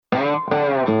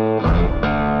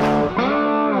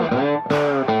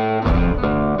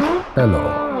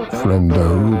Hello,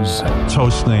 friendos.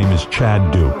 Toast's name is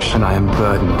Chad Dukes. And I am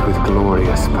burdened with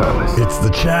glorious purpose. It's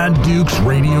the Chad Dukes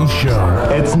Radio Show.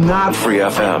 It's not Free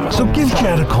FM. So give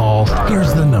Chad a call.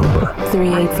 Here's the number.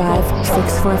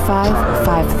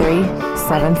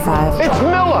 385-645-5375. It's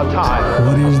Miller time.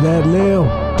 What is that, Lil?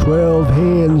 12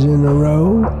 hands in a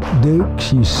row?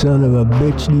 Dukes, you son of a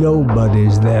bitch,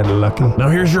 nobody's that lucky. Now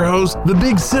here's your host, the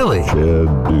Big Silly. Chad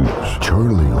Dukes.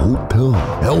 Charlie Hotel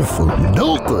Alpha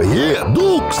Delta. Yeah,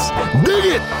 Dukes. Dig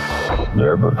it.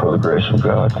 There, but for the grace of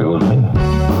God, go with me.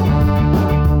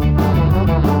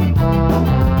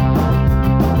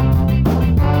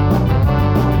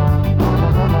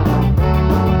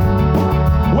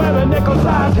 Where the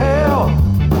nickel-sized hell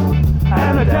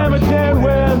and the damaging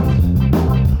wind.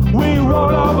 We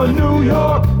rolled over New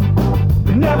York,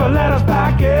 never let us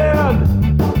back in.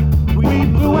 We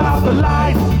blew out the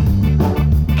lights,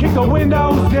 kicked the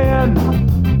windows in.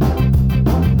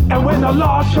 And when the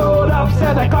law showed up,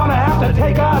 said they're gonna have to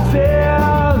take us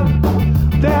in.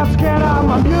 They're scared of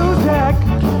my music.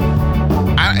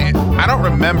 I don't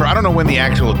remember. I don't know when the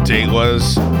actual date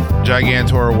was,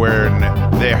 Gigantor, where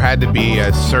there had to be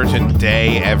a certain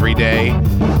day every day.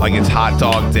 Like it's Hot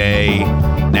Dog Day,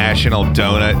 National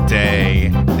Donut Day,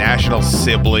 National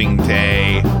Sibling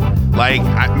Day. Like,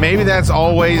 maybe that's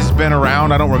always been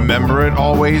around. I don't remember it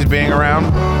always being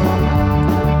around.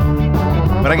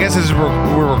 But I guess as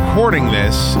we're recording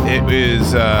this, it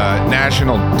is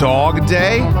National Dog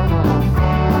Day.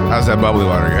 How's that bubbly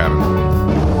water you're having?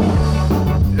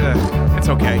 It's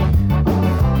okay.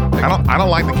 I don't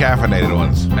like the caffeinated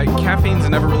ones. Caffeine's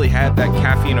never really had that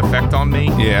caffeine effect on me.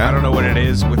 Yeah. I don't know what it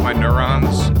is with my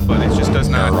neurons, but it just does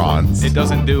not. Neurons. It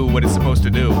doesn't do what it's supposed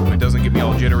to do. It doesn't get me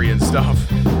all jittery and stuff.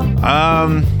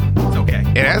 It's okay.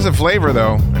 It has a flavor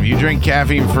though. If you drink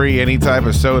caffeine-free any type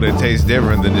of soda, it tastes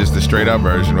different than just the straight-up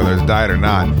version, whether it's diet or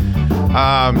not.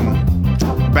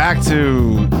 Back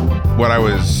to what I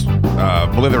was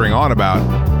blithering on about.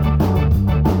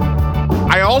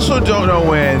 I also don't know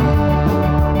when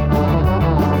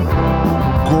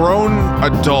grown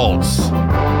adults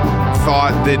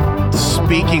thought that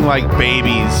speaking like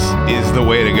babies is the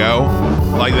way to go.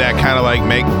 Like that kind of like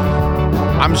make...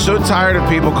 I'm so tired of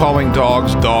people calling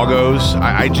dogs doggos.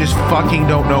 I just fucking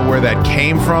don't know where that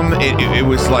came from. It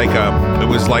was like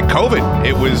COVID.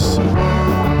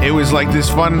 It was like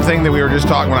this fun thing that we were just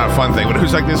talking about. Not fun thing, but it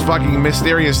was like this fucking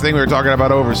mysterious thing we were talking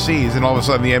about overseas, and all of a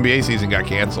sudden the NBA season got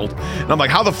canceled. And I'm like,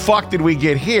 how the fuck did we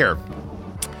get here?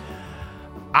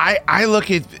 I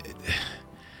look at,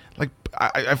 like,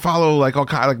 I follow like all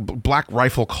kind of like Black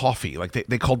Rifle Coffee. Like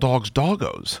they call dogs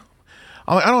doggos.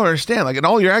 I'm like, I don't understand. Like in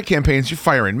all your ad campaigns, you're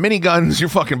firing miniguns, you're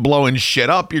fucking blowing shit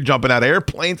up, you're jumping out of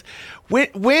airplanes.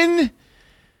 When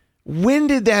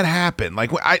did that happen?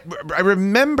 Like I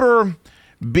remember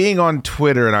being on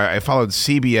Twitter, and I followed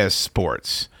CBS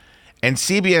Sports, and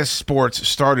CBS Sports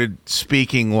started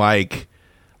speaking like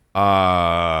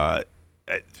a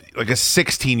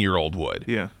 16-year-old would.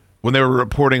 Yeah. When they were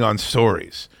reporting on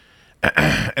stories.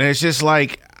 And it's just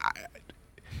like,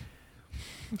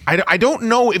 I don't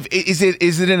know if is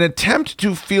it an attempt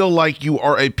to feel like you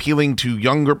are appealing to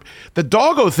younger. The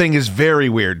doggo thing is very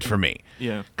weird for me.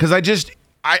 Yeah. Because I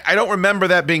don't remember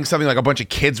that being something like a bunch of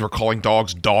kids were calling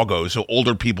dogs doggos. So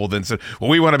older people then said, well,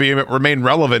 we want to remain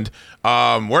relevant.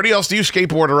 Where else do you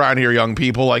skateboard around here, young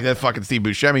people? Like that fucking Steve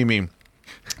Buscemi meme.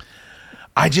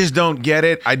 I just don't get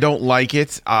it. I don't like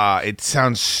it. It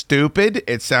sounds stupid.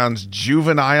 It sounds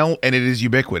juvenile, and it is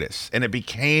ubiquitous. And it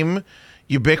became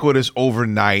ubiquitous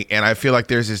overnight. And I feel like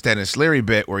there's this Dennis Leary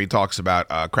bit where he talks about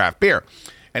craft beer.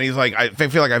 And he's like, I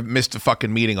feel like I've missed a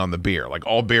fucking meeting on the beer. Like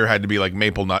all beer had to be like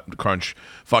maple nut crunch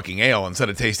fucking ale instead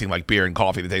of tasting like beer and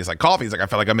coffee that tastes like coffee. He's like, I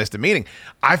feel like I missed a meeting.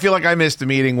 I feel like I missed a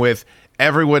meeting with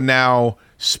everyone now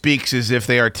speaks as if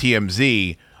they are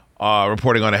TMZ,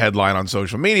 reporting on a headline on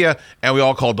social media, and we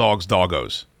all call dogs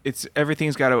doggos.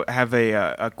 Everything's got to have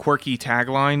a quirky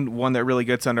tagline. One that really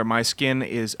gets under my skin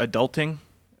is adulting.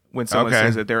 When someone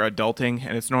says that they're adulting,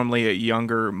 and it's normally a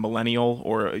younger millennial,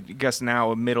 or I guess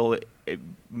now a middle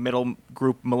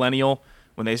group millennial.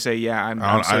 When they say, "Yeah, I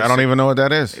don't even know what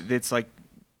that is." It's like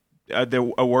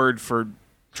a word for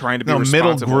trying to be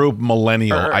middle group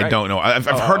millennial. I don't know. I've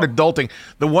heard adulting.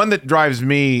 The one that drives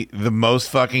me the most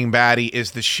fucking batty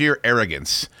is the sheer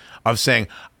arrogance of saying,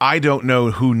 I don't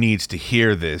know who needs to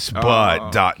hear this,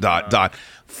 but ...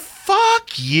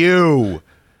 Fuck you.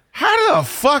 How the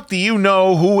fuck do you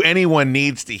know who anyone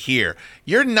needs to hear?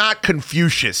 You're not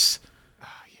Confucius.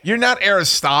 You're not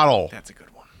Aristotle. That's a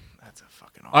good one. That's a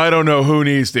fucking I don't know who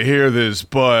needs to hear this,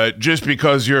 but just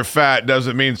because you're fat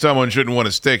doesn't mean someone shouldn't want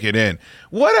to stick it in.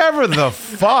 Whatever the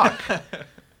fuck.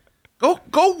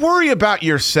 Go worry about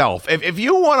yourself. If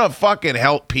you want to fucking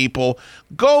help people,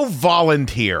 go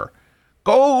volunteer.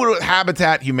 Go to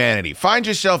Habitat Humanity. Find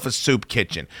yourself a soup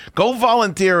kitchen. Go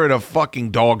volunteer at a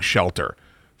fucking dog shelter,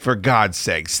 for God's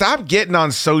sake. Stop getting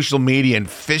on social media and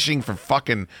fishing for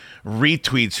fucking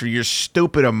retweets for your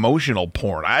stupid emotional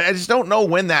porn. I just don't know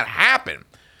when that happened.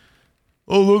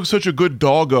 Oh, look, such a good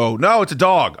doggo. No, it's a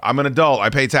dog. I'm an adult. I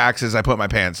pay taxes. I put my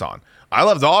pants on. I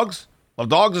love dogs. Love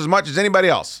dogs as much as anybody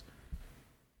else.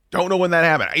 Don't know when that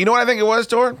happened. You know what I think it was,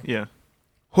 Tor? Yeah.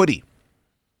 Hoodie.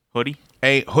 Hoodie?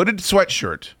 A hooded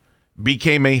sweatshirt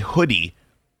became a hoodie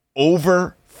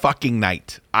over fucking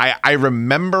night. I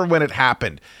remember when it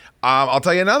happened. I'll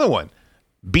tell you another one.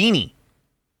 Beanie.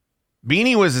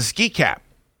 Beanie was a ski cap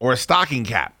or a stocking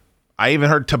cap. I even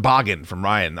heard toboggan from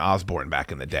Ryan Osborne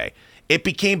back in the day. It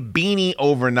became beanie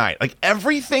overnight. Like,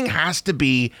 everything has to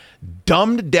be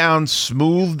dumbed down,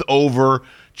 smoothed over,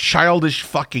 childish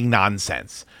fucking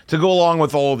nonsense to go along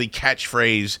with all the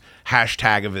catchphrase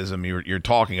hashtagivism you're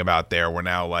talking about there. We're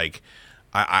now like,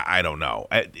 I don't know.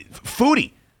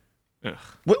 Foodie.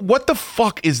 What the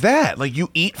fuck is that? Like, you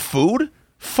eat food?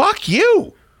 Fuck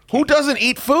you. Who doesn't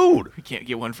eat food? We can't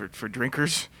get one for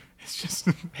drinkers. It's just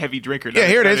heavy drinker. Yeah,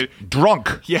 here it is.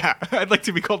 Drunk. Yeah, I'd like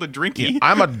to be called a drinky. Yeah,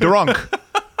 I'm a drunk.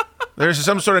 There's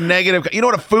some sort of negative. You know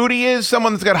what a foodie is?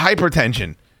 Someone that's got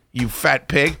hypertension. You fat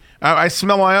pig. I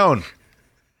smell my own.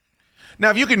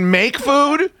 Now, if you can make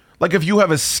food, like if you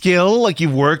have a skill, like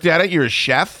you've worked at it, you're a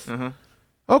chef.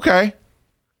 Okay.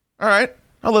 All right.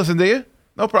 I'll listen to you.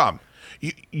 No problem.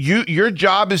 Your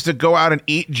job is to go out and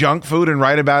eat junk food and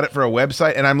write about it for a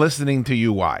website, and I'm listening to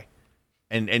you. Why?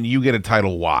 And you get a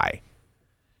title, why?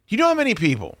 You know how many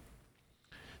people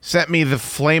sent me the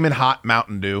flaming hot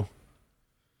Mountain Dew?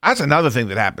 That's another thing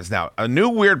that happens now. A new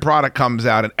weird product comes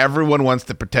out and everyone wants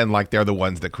to pretend like they're the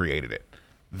ones that created it.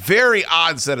 Very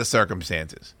odd set of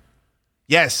circumstances.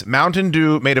 Yes, Mountain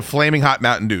Dew made a flaming hot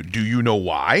Mountain Dew. Do you know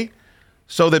why?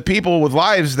 So that people with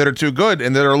lives that are too good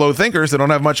and that are low thinkers that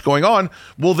don't have much going on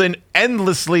will then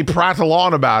endlessly prattle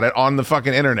on about it on the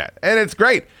fucking internet. And it's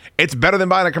great. It's better than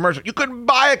buying a commercial. You couldn't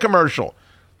buy a commercial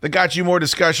that got you more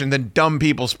discussion than dumb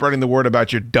people spreading the word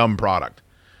about your dumb product.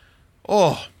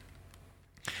 Oh,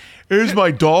 here's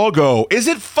my doggo. Is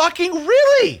it fucking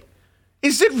really?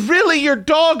 Is it really your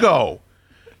doggo?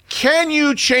 Can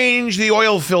you change the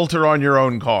oil filter on your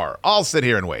own car? I'll sit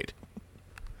here and wait.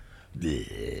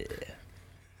 Blech.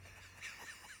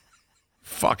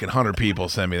 Fucking 100 people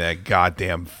send me that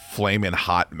goddamn flaming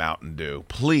hot Mountain Dew.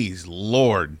 Please,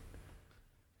 Lord.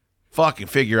 Fucking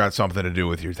figure out something to do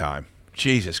with your time.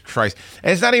 Jesus Christ.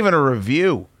 And it's not even a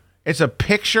review. It's a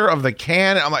picture of the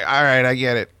can. I'm like, all right, I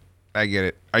get it. Are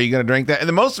you going to drink that? And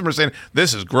then most of them are saying,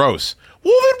 this is gross.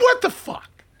 Well, then what the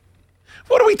fuck?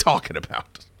 What are we talking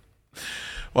about?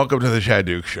 Welcome to the Chad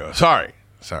Duke Show. Sorry.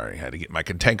 I had to get my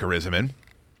cantankerism in.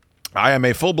 I am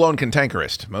a full-blown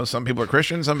cantankerist. Some people are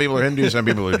Christians, some people are Hindus, some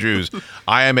people are Jews.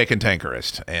 I am a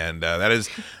cantankerist, and that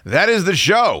is the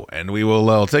show. And we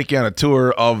will take you on a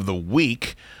tour of the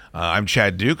week. I'm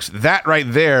Chad Dukes. That right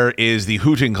there is the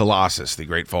Hooting Colossus, the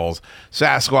Great Falls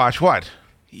Sasquatch. What?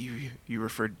 You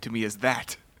referred to me as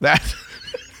that. That?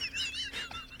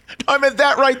 I meant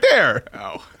that right there.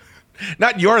 Oh.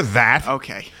 Not your that.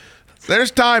 Okay.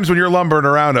 There's times when you're lumbering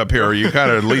around up here where you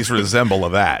kind of at least resemble a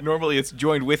that. Normally it's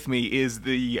joined with me is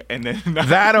the, and then...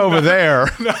 that over there.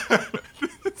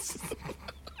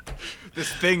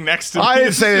 This thing next to me. I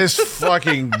didn't say this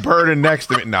fucking burden next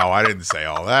to me. No, I didn't say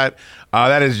all that.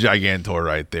 That is Gigantor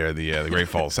right there, the Great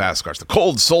Falls Sasquatch, the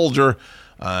Cold Soldier.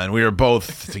 And we are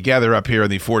both together up here in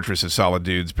the Fortress of Solid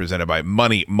Dudes, presented by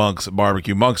Money Monks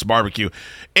Barbecue. Monks Barbecue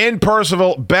in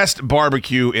Percival, best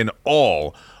barbecue in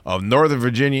all of Northern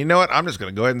Virginia. You know what? I'm just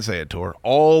going to go ahead and say it, Tor.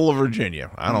 All of Virginia.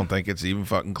 I don't think it's even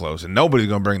fucking close. And nobody's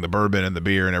going to bring the bourbon and the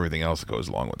beer and everything else that goes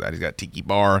along with that. He's got Tiki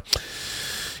Bar.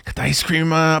 Got the ice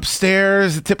cream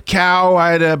upstairs, the Tip Cow.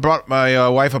 I had brought my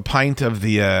wife a pint of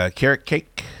the carrot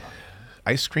cake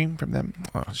ice cream from them.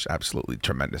 Oh, it's absolutely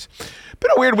tremendous.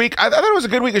 Been a weird week. I thought it was a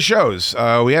good week of shows.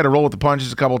 We had to roll with the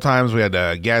punches a couple times. We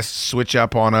had guests switch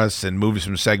up on us and move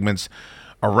some segments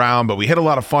around, but we hit on a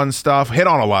lot of fun stuff.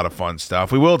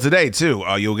 We will today, too.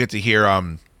 You'll get to hear...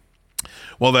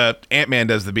 well, the Ant-Man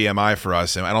does the BMI for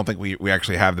us, and I don't think we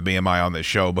actually have the BMI on this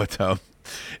show, but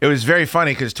it was very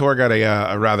funny because Tor got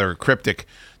a rather cryptic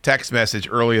text message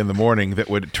early in the morning that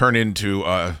would turn into...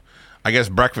 I guess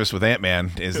breakfast with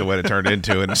Ant-Man is the way it turned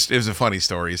into, and it was a funny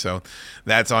story, so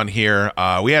that's on here.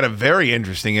 We had a very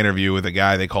interesting interview with a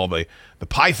guy they call the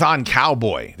Python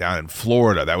Cowboy down in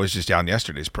Florida. That was just down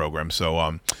yesterday's program,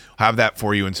 so have that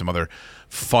for you and some other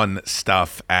fun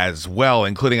stuff as well,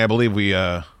 including, I believe, we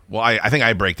Well, I think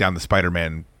I break down the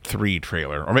Spider-Man 3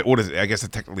 trailer. Or what is it? I guess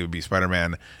it technically would be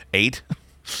Spider-Man 8. I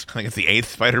think it's the 8th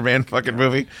Spider-Man fucking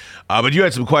movie. But you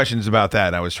had some questions about that,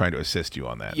 and I was trying to assist you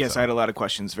on that. Yes, I had a lot of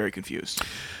questions. Very confused.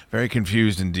 Very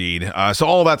confused indeed. So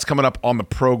all that's coming up on the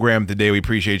program today. We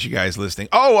appreciate you guys listening.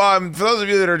 For those of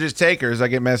you that are just takers, I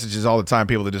get messages all the time,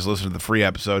 people that just listen to the free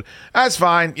episode. That's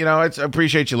fine. I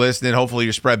appreciate you listening. Hopefully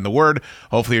you're spreading the word.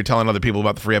 Hopefully you're telling other people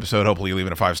about the free episode. Hopefully you're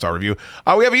leaving a 5-star review.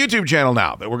 We have a YouTube channel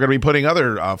now that we're going to be putting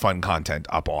other fun content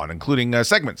up on, including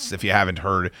segments. If you haven't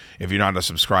heard, if you're not a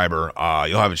subscriber,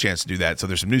 you'll have a chance to do that. So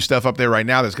there's some new stuff up there right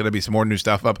now. There's going to be some more new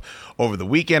stuff up over the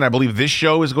weekend. I believe this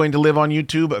show is going to live on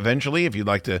YouTube eventually, if you'd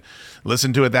like to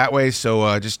listen to it that way.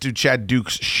 So just do Chad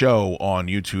Duke's show on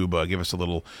YouTube. Give us a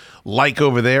little like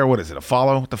over there. What is it, a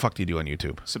follow? What the fuck do you do on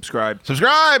YouTube? Subscribe,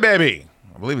 baby.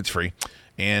 I believe it's free.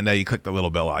 And you click the little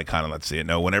bell icon and let's see it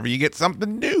know whenever you get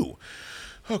something new.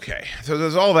 Okay, so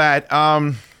there's all that.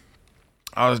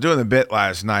 I was doing the bit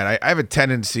last night. I have a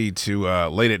tendency to,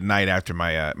 late at night after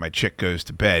my chick goes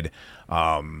to bed,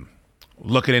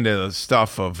 looking into the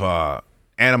stuff of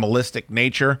animalistic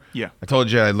nature. Yeah. I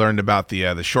told you I learned about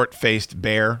the short-faced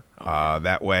bear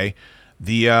that way.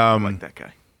 I like that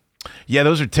guy. Yeah,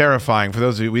 those are terrifying. For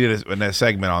those of you, we did a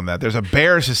segment on that. There's a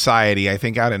bear society, I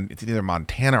think, out in it's either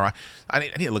Montana or I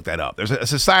need to look that up. There's a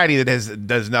society that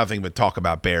does nothing but talk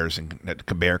about bears and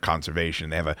bear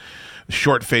conservation. They have a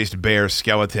short-faced bear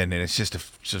skeleton, and it's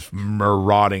just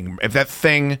marauding. If that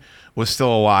thing was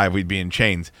still alive, we'd be in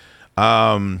chains.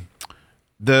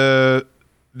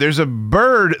 There's a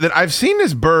bird that I've seen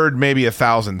this bird maybe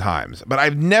 1,000 times, but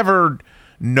I've never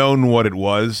known what it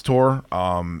was, Tor.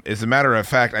 As a matter of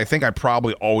fact, I think I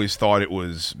probably always thought it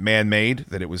was man-made,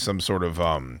 that it was some sort of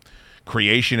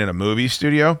creation in a movie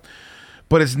studio,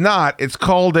 but it's not. It's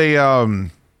called a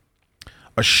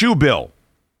shoebill.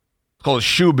 It's called a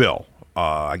shoebill.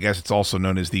 I guess it's also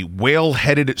known as the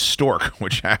whale-headed stork,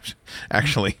 which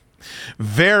actually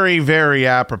very, very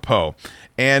apropos.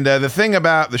 And the thing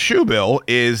about the shoebill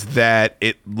is that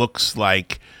it looks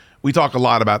like, we talk a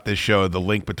lot about this show, the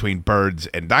link between birds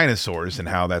and dinosaurs and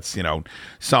how that's,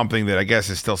 something that I guess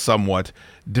is still somewhat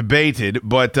debated.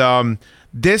 But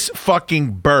this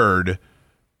fucking bird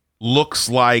looks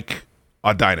like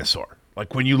a dinosaur.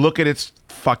 Like when you look at its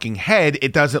fucking head,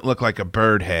 it doesn't look like a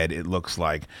bird head. It looks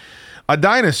like a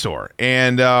dinosaur.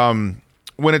 And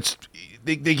when it's,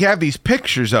 they have these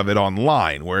pictures of it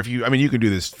online where you can do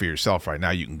this for yourself right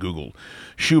now. You can Google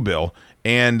shoebill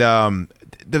and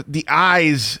the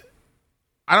eyes,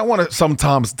 I don't want to,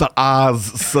 sometimes the eyes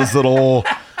says it all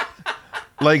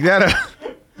like that.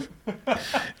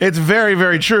 It's very,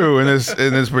 very true in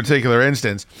this particular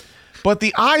instance, but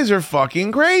the eyes are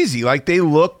fucking crazy. Like they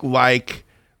look like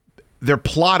they're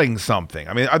plotting something.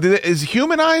 I mean, is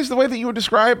human eyes the way that you would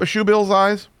describe a shoebill's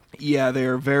eyes? Yeah,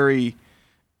 they're very,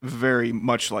 very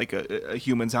much like a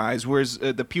human's eyes, whereas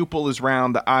the pupil is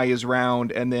round, the eye is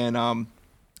round, and then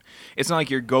it's not like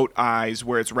your goat eyes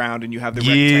where it's round and you have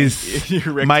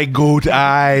the my goat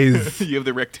eyes. You have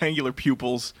the rectangular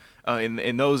pupils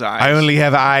in those eyes. I only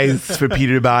have eyes for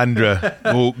Peter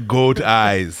Bandra. Goat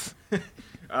eyes.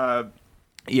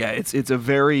 Yeah, it's a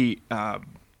very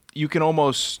you can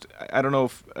almost, I don't know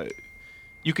if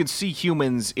you can see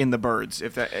humans in the birds.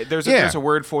 If that there's a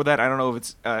word for that. I don't know if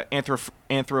it's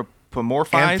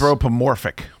anthropomorphized.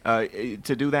 Anthropomorphic.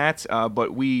 To do that,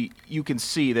 but you can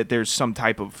see that there's some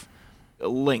type of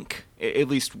link, at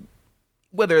least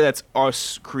whether that's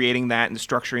us creating that and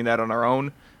structuring that on our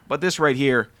own. But this right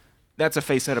here, that's a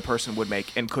face that a person would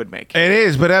make and could make. It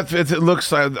is, but it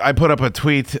looks like, I put up a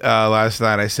tweet last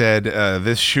night. I said,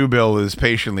 this shoebill is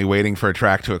patiently waiting for a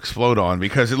track to explode on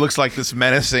because it looks like this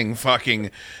menacing fucking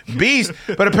beast.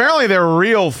 But apparently they're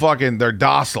real fucking, they're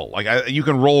docile. Like you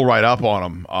can roll right up on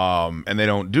them and they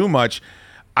don't do much.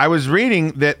 I was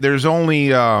reading that there's only,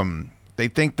 they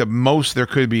think the most there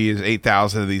could be is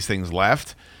 8,000 of these things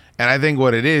left. And I think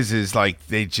what it is like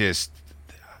they just,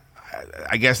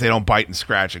 I guess they don't bite and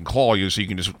scratch and claw you, so you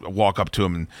can just walk up to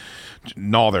them and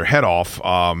gnaw their head off.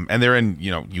 And they're in,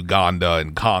 Uganda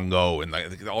and Congo and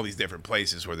all these different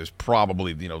places where there's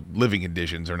probably, living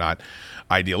conditions are not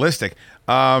idealistic.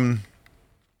 I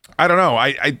don't know.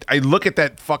 I look at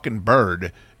that fucking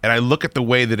bird and I look at the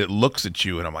way that it looks at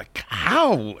you and I'm like,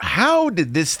 how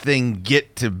did this thing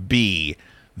get to be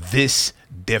this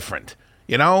different?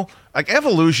 Like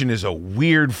evolution is a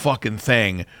weird fucking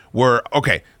thing where,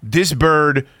 okay, this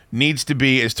bird needs to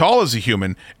be as tall as a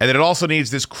human, and then it also needs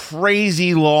this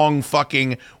crazy long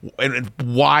fucking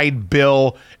wide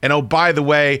bill. And oh, by the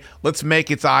way, let's make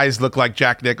its eyes look like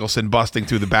Jack Nicholson busting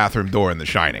through the bathroom door in The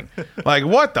Shining. Like,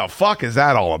 what the fuck is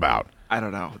that all about? I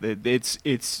don't know. It's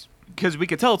because we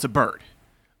could tell it's a bird.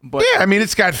 But yeah, I mean,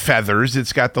 it's got feathers.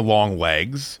 It's got the long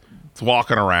legs. It's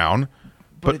walking around.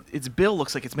 But its bill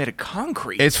looks like it's made of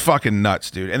concrete. It's fucking nuts,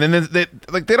 dude. And then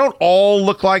they don't all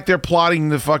look like they're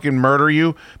plotting to fucking murder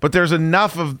you, but there's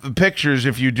enough of the pictures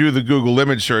if you do the Google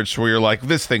image search where you're like,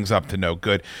 this thing's up to no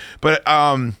good. But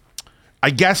I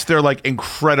guess they're like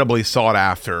incredibly sought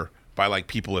after by like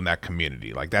people in that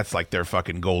community. Like that's like their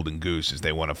fucking golden goose is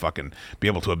they want to fucking be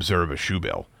able to observe a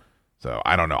shoebill. So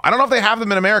I don't know. I don't know if they have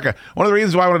them in America. One of the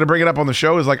reasons why I wanted to bring it up on the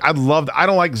show is like I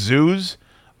don't like zoos.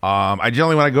 I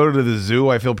generally, when I go to the zoo,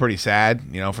 I feel pretty sad,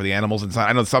 for the animals inside.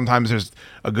 I know sometimes there's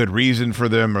a good reason for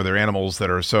them, or they're animals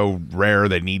that are so rare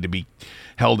they need to be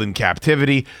held in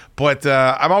captivity. But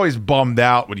I'm always bummed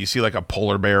out when you see like a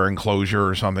polar bear enclosure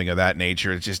or something of that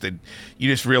nature. It's just that you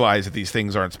just realize that these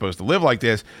things aren't supposed to live like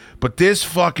this. But this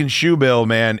fucking shoebill,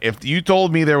 man, if you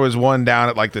told me there was one down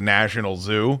at like the National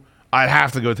Zoo, I'd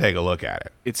have to go take a look at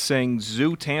it. It's saying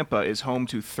Zoo Tampa is home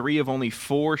to 3 of only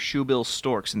 4 shoebill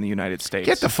storks in the United States.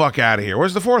 Get the fuck out of here.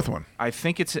 Where's the 4th one?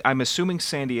 I'm assuming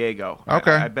San Diego.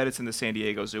 Okay. I bet it's in the San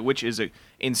Diego Zoo, which is an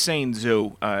insane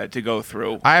zoo to go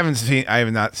through. I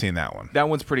have not seen that one. That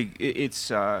one's pretty,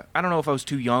 I don't know if I was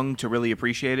too young to really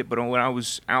appreciate it, but when I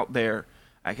was out there,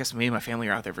 I guess me and my family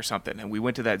are out there for something, and we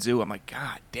went to that zoo. I'm like,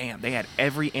 God damn, they had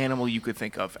every animal you could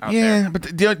think of out there. Yeah,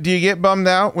 but do you get bummed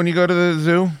out when you go to the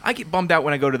zoo? I get bummed out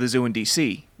when I go to the zoo in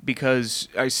D.C. because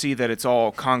I see that it's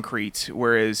all concrete,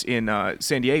 whereas in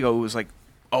San Diego it was like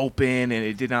open, and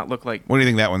it did not look like... What do you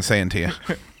think that one's saying to you?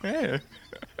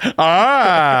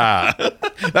 Ah!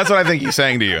 That's what I think he's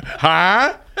saying to you.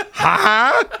 Huh?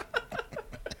 Huh?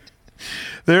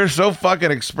 They're so fucking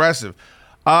expressive.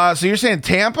 So you're saying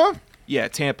Tampa? Yeah,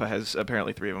 Tampa has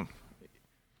apparently 3 of them.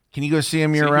 Can you go see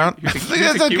him year-round?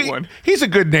 Here's a cute one. He's a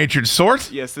good-natured sort.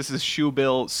 Yes, this is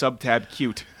Shoebill subtab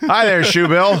cute. Hi there,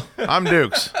 Shoebill. I'm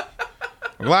Dukes.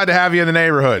 We're glad to have you in the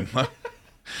neighborhood.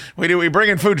 We bring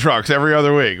in food trucks every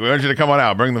other week. We want you to come on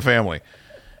out, bring the family.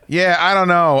 Yeah, I don't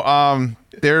know.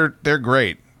 They're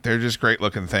great. They're just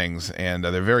great-looking things, and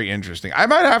they're very interesting. I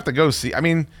might have to go see. I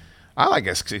mean, I like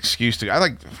an excuse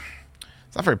to.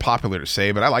 It's not very popular to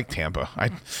say, but I like Tampa.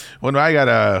 When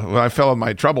I fell in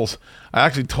my troubles, I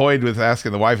actually toyed with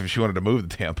asking the wife if she wanted to move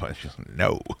to Tampa. And she was like,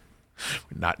 no,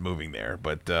 we're not moving there.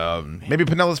 But maybe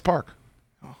Pinellas Park.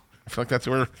 I feel like that's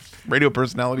where radio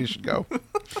personalities should go.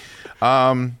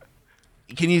 Can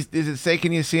you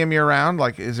see them year round?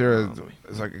 Like, is there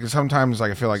sometimes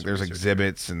like I feel like there's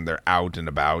exhibits and they're out and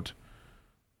about.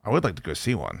 I would like to go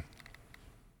see one.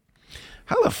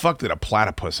 How the fuck did a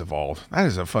platypus evolve? That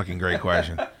is a fucking great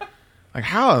question. Like,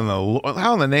 how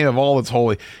in the name of all that's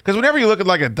holy? Because whenever you look at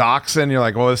like a dachshund, you're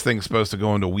like, well, this thing's supposed to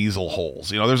go into weasel holes.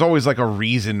 There's always like a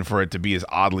reason for it to be as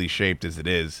oddly shaped as it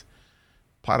is.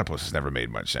 Platypus has never made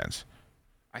much sense.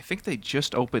 I think they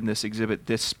just opened this exhibit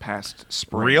this past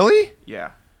spring. Really?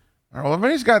 Yeah. All right, well,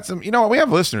 everybody's got some. We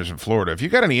have listeners in Florida. If you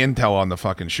got any intel on the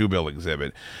fucking shoebill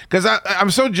exhibit, because I'm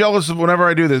so jealous of whenever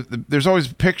I do this. There's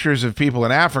always pictures of people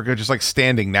in Africa just like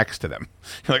standing next to them.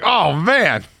 You're like, oh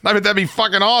man, I bet that'd be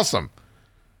fucking awesome.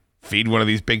 Feed one of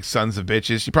these big sons of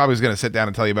bitches. He probably is going to sit down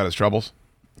and tell you about his troubles.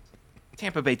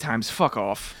 Tampa Bay Times, fuck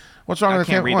off. What's wrong with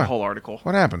I can't read the whole article.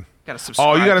 What happened? Gotta subscribe.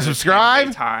 Oh, you got to subscribe?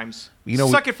 Tampa Bay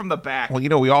Times. Suck it from the back. Well,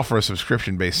 we offer a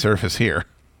subscription-based service here.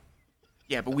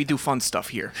 Yeah, but we do fun stuff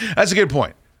here. That's a good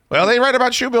point. Well, they write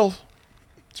about shoebills.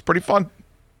 It's pretty fun.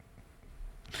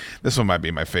 This one might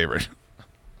be my favorite.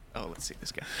 Oh, let's see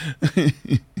this guy.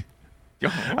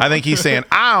 I think he's saying,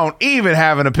 I don't even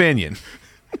have an opinion.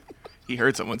 He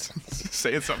heard someone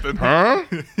saying something. Huh?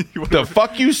 The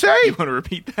fuck you say? You want to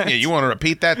repeat that? Yeah, you want to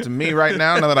repeat that to me right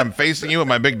now that I'm facing you with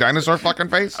my big dinosaur fucking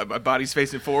face? My body's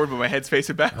facing forward, but my head's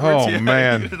facing backwards. Oh, yeah,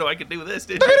 man. You didn't know I could do this,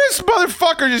 did Look you? at this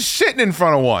motherfucker just sitting in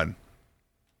front of one.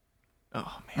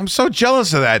 Oh, man. I'm so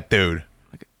jealous of that dude.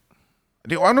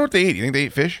 I wonder what they eat. You think they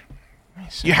eat fish?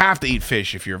 You have to eat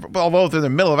fish if you're... Although if they're in the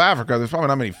middle of Africa, there's probably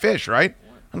not many fish, right?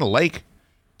 In the lake.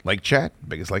 Lake Chad,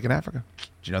 biggest lake in Africa.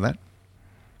 Did you know that?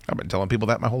 I've been telling people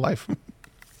that my whole life.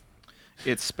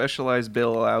 Its specialized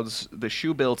bill allows the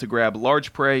shoebill to grab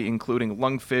large prey, including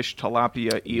lungfish,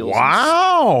 tilapia, eels,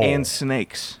 and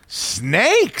snakes.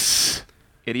 Snakes?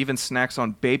 It even snacks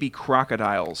on baby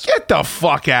crocodiles. Get the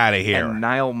fuck out of here. And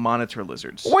Nile monitor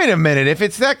lizards. Wait a minute. If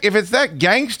it's that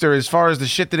gangster as far as the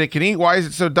shit that it can eat, why is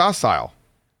it so docile?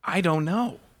 I don't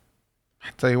know. I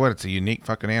tell you what, it's a unique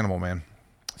fucking animal, man.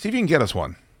 See if you can get us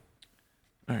one.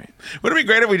 All right. Wouldn't it be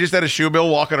great if we just had a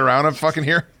shoebill walking around up fucking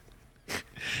here?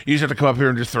 You just have to come up here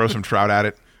and just throw some trout at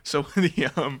it. So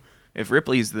If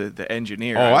Ripley's the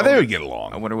engineer, I think we'd get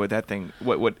along. I wonder what that thing.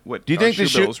 What do you think the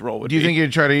Shoebill's role would be? Do you think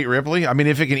you'd try to eat Ripley? I mean,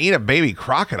 if it can eat a baby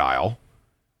crocodile,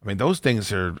 I mean, those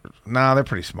things are they're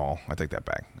pretty small. I take that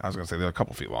back. I was gonna say they're a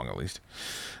couple feet long at least.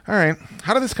 All right,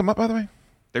 how did this come up, by the way?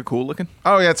 They're cool looking.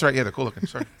 Oh yeah, that's right. Yeah, they're cool looking.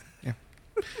 Sorry. Yeah,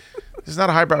 this is not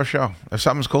a highbrow show. If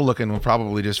something's cool looking, we'll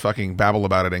probably just fucking babble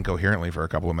about it incoherently for a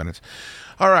couple of minutes.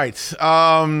 All right,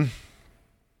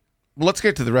 let's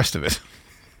get to the rest of it.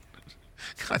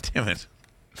 God damn it.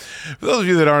 For those of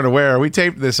you that aren't aware, we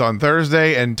taped this on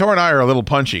Thursday, and Tor and I are a little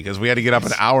punchy because we had to get up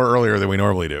an hour earlier than we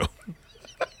normally do.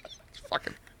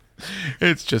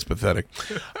 It's just pathetic.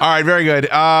 All right, very good.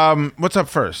 What's up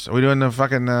first? Are we doing the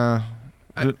fucking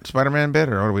Spider-Man bit,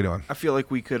 or what are we doing? I feel like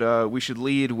we should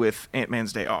lead with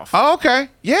Ant-Man's Day Off. Oh, okay.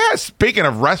 Yeah, speaking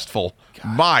of restful,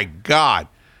 my God.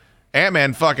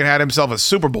 Ant-Man fucking had himself a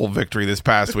Super Bowl victory this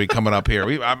past week coming up here.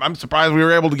 I'm surprised we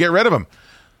were able to get rid of him.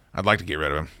 I'd like to get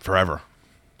rid of him forever.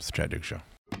 It's the Chad Duke Show.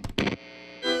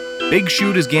 Big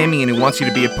Shoot is gaming and he wants you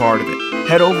to be a part of it.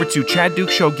 Head over to Chad Duke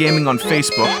Show Gaming on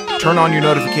Facebook, turn on your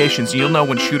notifications, and you'll know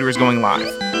when Shooter is going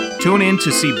live. Tune in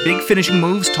to see big finishing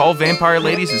moves, tall vampire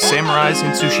ladies, and samurais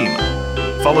in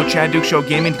Tsushima. Follow Chad Duke Show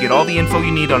Gaming to get all the info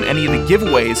you need on any of the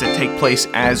giveaways that take place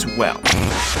as well.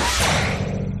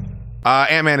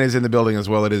 Ant-Man is in the building as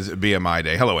well. It is BMI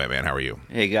Day. Hello, Ant-Man. How are you?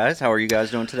 Hey, guys. How are you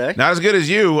guys doing today? Not as good as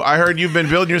you. I heard you've been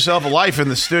building yourself a life in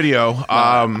the studio.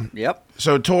 Yep.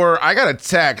 So, Tor, I got a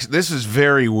text. This is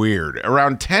very weird.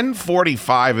 Around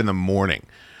 10:45 in the morning,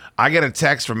 I get a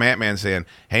text from Ant-Man saying,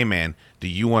 hey, man, do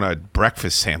you want a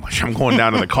breakfast sandwich? I'm going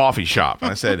down to the coffee shop.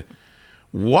 And I said,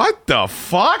 what the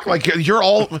fuck? Like, you're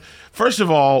all... First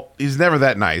of all, he's never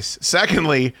that nice.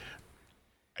 Secondly...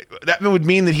 that would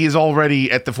mean that he's already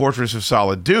at the Fortress of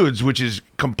Solid Dudes, which is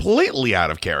completely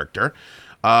out of character.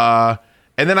 And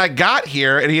then I got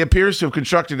here, and he appears to have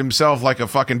constructed himself like a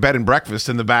fucking bed and breakfast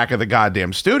in the back of the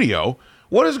goddamn studio.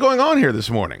 What is going on here this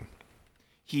morning?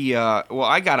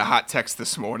 I got a hot text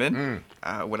this morning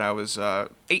when I was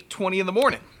 8:20 in the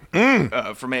morning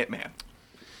from Ant-Man.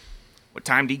 What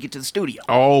time do you get to the studio?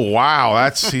 Oh, wow.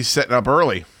 He's setting up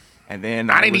early. And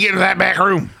then I need to get into that back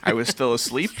room. I was still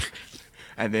asleep.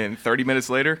 And then 30 minutes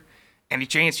later, any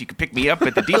chance you could pick me up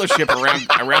at the dealership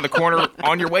around the corner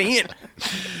on your way in?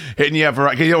 Hitting you up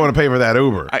because you don't want to pay for that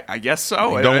Uber. I guess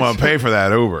so. You don't want to pay for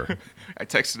that Uber. I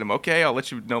texted him, okay, I'll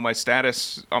let you know my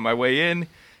status on my way in.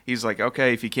 He's like,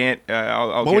 okay, if you can't,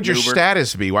 I'll What would your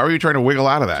status be? Why were you trying to wiggle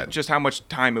out of that? Just how much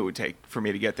time it would take for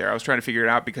me to get there. I was trying to figure it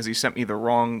out because he sent me the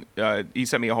wrong, he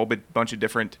sent me a whole bunch of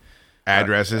different...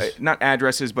 addresses? Not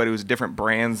addresses, but it was different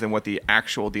brands than what the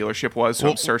actual dealership was.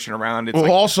 So I'm searching around.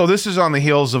 Also, this is on the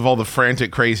heels of all the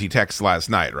frantic, crazy texts last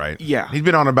night, right? Yeah. He's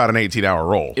been on about an 18-hour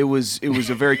roll. It was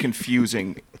a very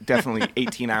confusing, definitely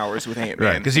 18 hours with Ant-Man.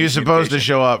 Right, because he was supposed to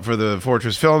show up for the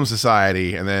Fortress Film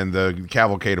Society, and then the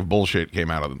cavalcade of bullshit came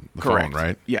out of the phone,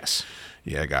 right? Yes.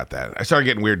 Yeah, I got that. I started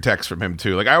getting weird texts from him,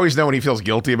 too. Like, I always know when he feels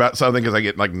guilty about something because I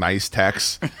get, like, nice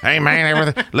texts. Hey, man,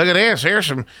 everything. Look at this.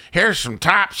 Here's some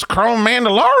Topps Chrome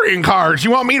Mandalorian cards. You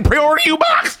want me to pre-order you,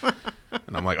 box?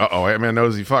 And I'm like, uh-oh, Ant-Man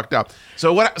knows he fucked up.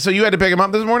 So what? So you had to pick him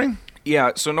up this morning?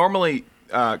 Yeah, so normally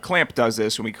Clamp does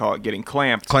this, and we call it getting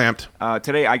clamped. Clamped.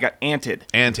 Today I got anted.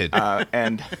 Anted.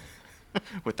 And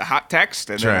with the hot text,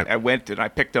 and then right. I went and I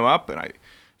picked him up, and I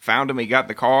found him. He got in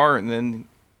the car, and then...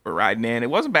 we're riding in. It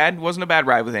wasn't bad. It wasn't a bad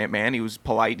ride with Ant-Man. He was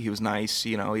polite. He was nice.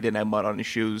 You know, he didn't have mud on his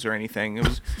shoes or anything. It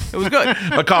was good.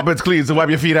 The carpet's clean, so wipe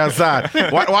your feet outside.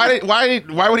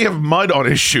 Why would he have mud on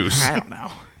his shoes? I don't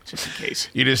know. Just in case.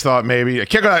 You just thought maybe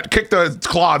kick the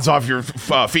clods off your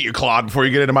feet, you clod, before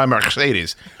you get into my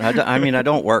Mercedes. I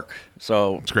don't work,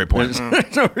 so that's a great point.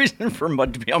 There's no reason for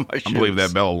mud to be on my shoes. I believe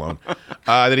that bell alone.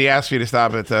 Did he ask you to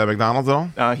stop at McDonald's at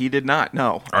all? He did not.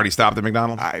 No. Already stopped at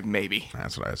McDonald's? Maybe.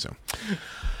 That's what I assume.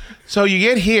 So you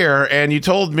get here, and you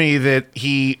told me that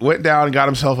he went down and got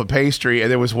himself a pastry,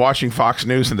 and then was watching Fox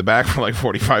News in the back for like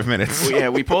 45 minutes. Well, yeah,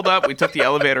 we pulled up. We took the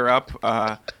elevator up.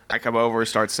 I come over,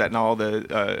 start setting all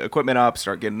the equipment up,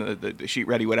 start getting the sheet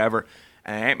ready, whatever.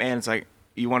 And Ant-Man's like,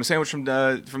 you want a sandwich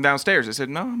from downstairs? I said,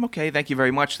 no, I'm okay. Thank you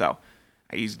very much, though.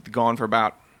 He's gone for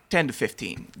about 10 to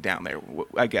 15 down there,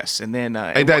 I guess. And then...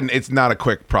 it's not a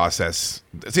quick process.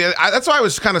 See, that's why I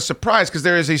was kind of surprised, because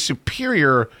there is a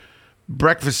superior...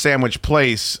 breakfast sandwich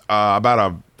place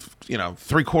about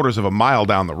 3/4 of a mile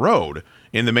down the road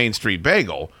in the Main Street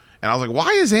Bagel, and I was like,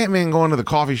 why is Ant-Man going to the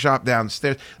coffee shop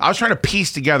downstairs? I was trying to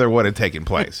piece together what had taken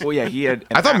place. Well, yeah, he had...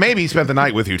 I thought maybe he spent the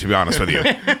night with you, to be honest with you.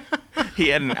 He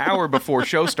had an hour before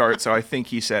show start, so I think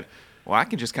he said, well, I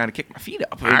can just kind of kick my feet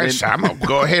up. I'm going to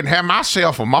go ahead and have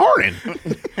myself a morning.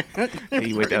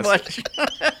 He went down.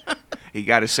 He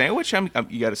got a sandwich.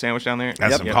 You got a sandwich down there?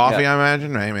 Got some coffee, I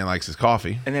imagine. Man likes his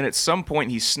coffee. And then at some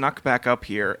point, he snuck back up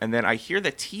here, and then I hear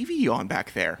the TV on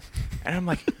back there. And I'm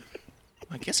like,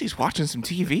 I guess he's watching some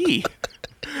TV.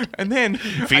 And then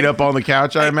feet up on the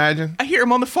couch, I imagine. I hear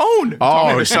him on the phone.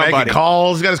 Oh, he's making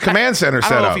calls. He's got his command center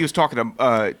set up. I don't know if he was talking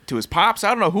to his pops. I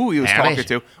don't know who he was talking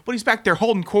to, but he's back there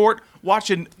holding court,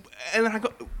 watching. And then I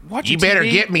go, watching. You better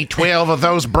TV. get me 12 of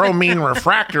those bromine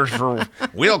refractors for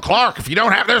Will Clark. If you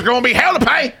don't have, there's going to be hell to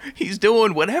pay. He's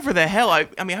doing whatever the hell. I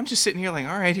mean, I'm just sitting here like,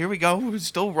 all right, here we go. We're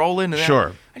still rolling. And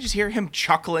sure. I just hear him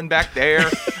chuckling back there.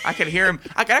 I could hear him.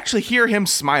 I could actually hear him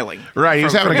smiling. Right,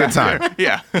 he's having a good time.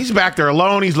 Yeah. He's back there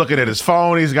alone. He's looking at his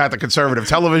phone. He's got the conservative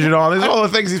television on. These are all the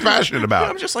things he's passionate about.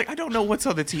 I'm just like, I don't know what's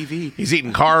on the TV. He's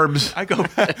eating carbs. I go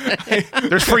back.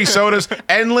 There's free sodas.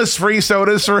 Endless free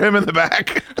sodas for him in the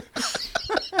back.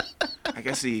 I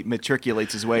guess he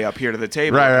matriculates his way up here to the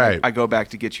table. Right. I go back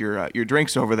to get your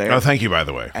drinks over there. Oh, thank you, by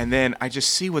the way. And then I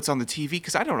just see what's on the TV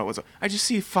because I don't know what's on. I just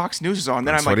see Fox News is on.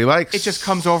 Then That's I'm like, what he likes. It just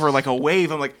comes over like a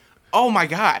wave. I'm like, oh my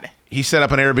God. He set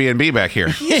up an Airbnb back here.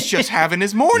 He's just having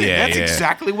his morning. Yeah, That's yeah.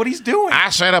 exactly what he's doing. I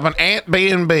set up an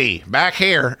Airbnb back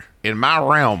here in my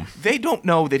realm. They don't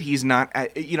know that he's not,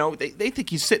 they think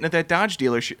he's sitting at that Dodge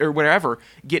dealership or whatever,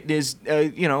 getting his,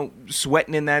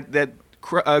 sweating in that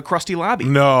crusty lobby.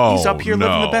 No, he's up here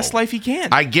living the best life he can.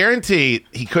 I guarantee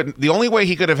he couldn't. The only way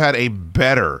he could have had a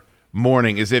better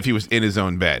morning is if he was in his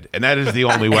own bed, and that is the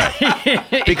only way.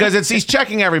 Because he's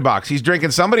checking every box. He's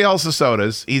drinking somebody else's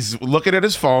sodas. He's looking at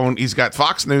his phone. He's got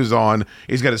Fox News on.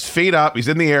 He's got his feet up. He's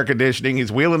in the air conditioning.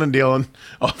 He's wheeling and dealing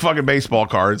fucking baseball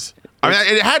cards. I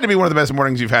mean, it had to be one of the best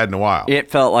mornings you've had in a while.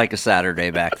 It felt like a Saturday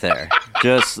back there.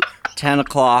 Just 10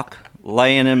 o'clock,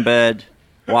 laying in bed,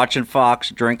 watching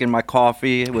Fox, drinking my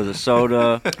coffee with a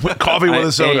soda.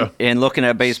 And looking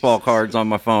at baseball cards on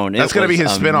my phone. That's going to be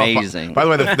his spinoff. Amazing. By the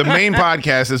way, the main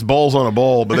podcast is Bowls on a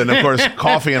Bowl, but then, of course,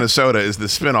 Coffee and a Soda is the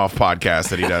spinoff podcast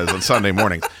that he does on Sunday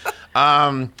mornings.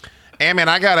 And man,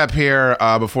 I got up here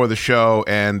before the show,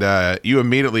 and you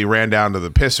immediately ran down to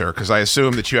the pisser because I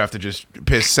assume that you have to just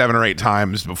piss 7 or 8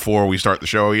 times before we start the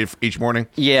show each morning.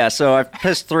 Yeah, so I've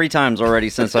pissed 3 times already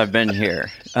since I've been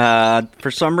here. For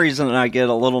some reason, I get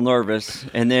a little nervous,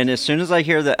 and then as soon as I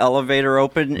hear the elevator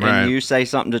open and you say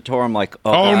something to Tor, I'm like,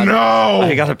 oh God, no,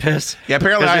 I gotta piss. Yeah,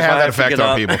 apparently I have that effect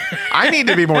on people. I need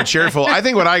to be more cheerful. I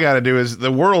think what I got to do is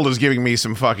the world is giving me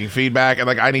some fucking feedback, and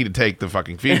like I need to take the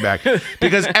fucking feedback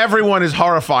because everyone is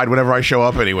horrified whenever I show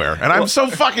up anywhere, and I'm so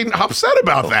fucking upset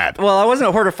about that. Well, I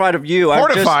wasn't horrified of you.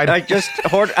 Horrified. I'm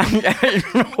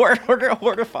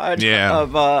horrified. Yeah.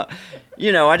 Of I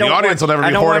don't. The audience will never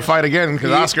be horrified again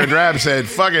because Oscar Drab said,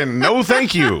 "Fucking no,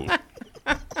 thank you."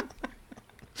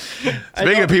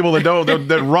 Speaking of people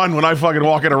that run when I fucking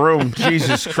walk in a room,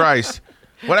 Jesus Christ.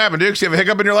 What happened, Dukes? You have a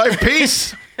hiccup in your life?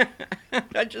 Peace.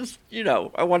 I just,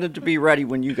 I wanted to be ready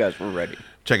when you guys were ready.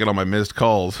 Checking on my missed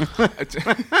calls.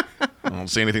 I don't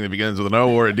see anything that begins with an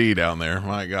O or a D down there.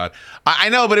 My God. I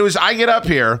know, but I get up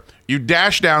here, you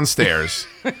dash downstairs,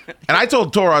 and I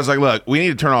told Tor, I was like, look, we need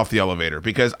to turn off the elevator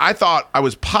because I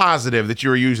was positive that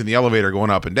you were using the elevator going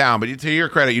up and down, but to your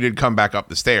credit, you did come back up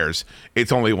the stairs.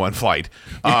 It's only one flight.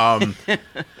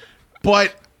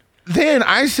 But then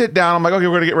I sit down, I'm like, okay,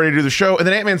 we're going to get ready to do the show. And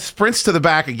then Ant-Man sprints to the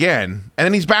back again. And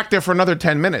then he's back there for another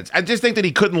 10 minutes. I just think that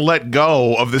he couldn't let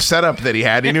go of the setup that he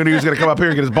had. He knew he was going to come up here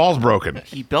and get his balls broken.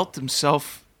 He built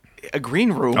himself a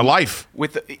green room. A life.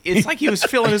 It's like he was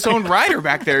filling his own rider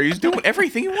back there. He was doing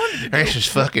everything he wanted to do. This is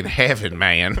fucking heaven,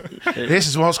 man. This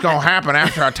is what's going to happen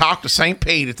after I talk to St.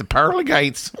 Pete at the pearly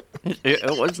gates.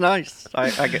 It was nice.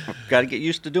 I got to get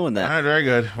used to doing that. All right, very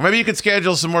good. Well, maybe you could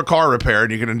schedule some more car repair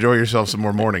and you can enjoy yourself some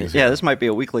more mornings. Yeah, this might be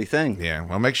a weekly thing. Yeah,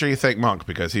 well, make sure you thank Monk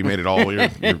because he made it all your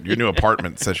new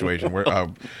apartment situation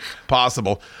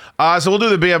possible. So we'll do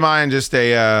the BMI in just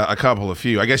a couple of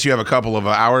few. I guess you have a couple of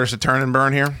hours to turn and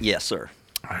burn here? Yes, sir.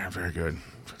 All right, very good.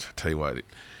 I'll tell you what,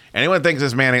 anyone thinks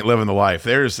this man ain't living the life,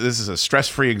 this is a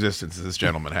stress-free existence that this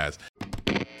gentleman has.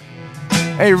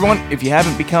 Hey everyone, if you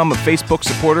haven't become a Facebook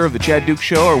supporter of The Chad Duke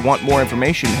Show or want more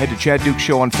information, head to Chad Duke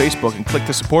Show on Facebook and click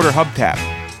the Supporter Hub tab.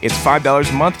 It's $5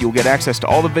 a month. You'll get access to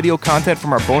all the video content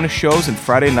from our bonus shows and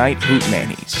Friday night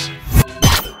hootenannies.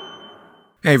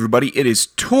 Hey everybody, it is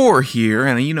Tor here,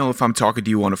 and if I'm talking to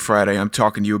you on a Friday, I'm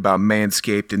talking to you about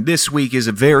Manscaped, and this week is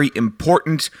a very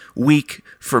important week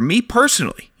for me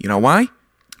personally. You know why?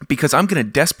 Because I'm going to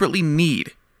desperately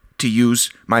need to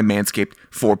use my Manscaped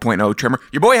 4.0 trimmer.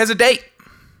 Your boy has a date.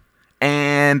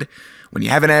 And when you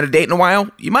haven't had a date in a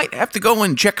while, you might have to go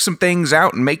and check some things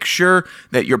out and make sure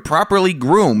that you're properly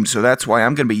groomed. So that's why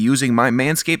I'm going to be using my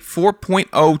Manscaped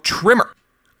 4.0 trimmer.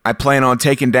 I plan on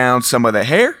taking down some of the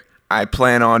hair. I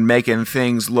plan on making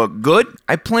things look good.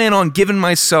 I plan on giving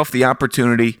myself the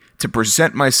opportunity to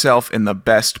present myself in the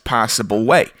best possible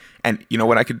way. And you know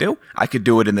what I could do? I could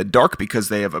do it in the dark because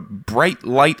they have a bright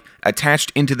light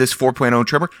attached into this 4.0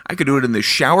 trimmer. I could do it in the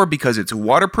shower because it's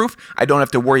waterproof. I don't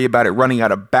have to worry about it running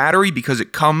out of battery because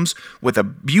it comes with a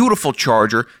beautiful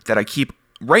charger that I keep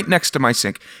right next to my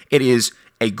sink. It is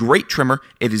a great trimmer.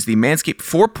 It is the Manscaped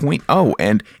 4.0.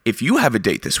 And if you have a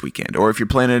date this weekend, or if you're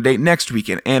planning a date next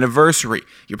weekend, anniversary,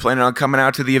 you're planning on coming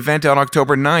out to the event on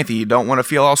October 9th and you don't want to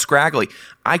feel all scraggly,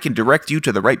 I can direct you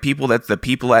to the right people. That's the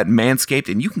people at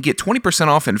Manscaped. And you can get 20%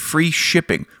 off and free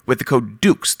shipping with the code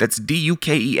DUKES. That's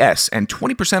DUKES. And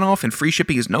 20% off and free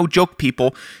shipping is no joke,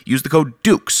 people. Use the code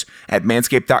DUKES at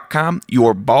manscaped.com.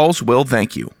 Your balls will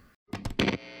thank you.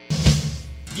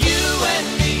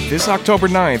 This October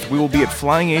 9th, we will be at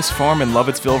Flying Ace Farm in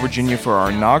Lovettsville, Virginia for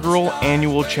our inaugural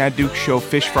annual Chad Dukes Show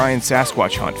Fish Fry and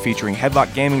Sasquatch Hunt, featuring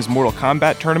Headlock Gaming's Mortal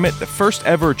Kombat Tournament, the first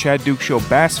ever Chad Dukes Show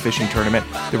Bass Fishing Tournament,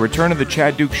 the return of the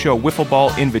Chad Dukes Show Wiffle Ball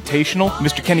Invitational,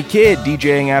 Mr. Kenny Kidd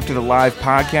DJing after the live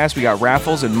podcast, we got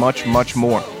raffles, and much, much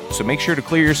more. So make sure to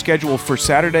clear your schedule for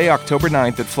Saturday, October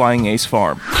 9th at Flying Ace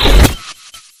Farm.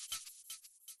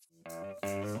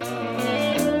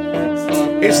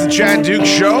 It's the Chad Dukes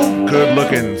Show. Good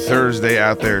looking Thursday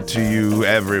out there to you,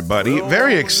 everybody.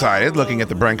 Very excited looking at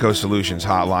the Brenco Solutions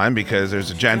hotline because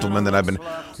there's a gentleman that I've been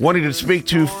wanting to speak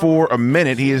to for a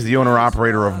minute. He is the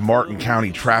owner-operator of Martin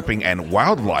County Trapping and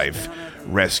Wildlife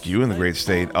Rescue in the great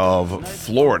state of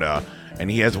Florida. And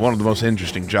he has one of the most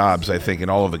interesting jobs, I think, in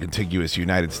all of the contiguous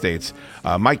United States.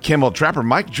 Mike Kimmel, Trapper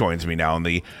Mike, joins me now on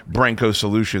the Brenco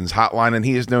Solutions hotline, and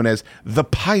he is known as the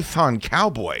Python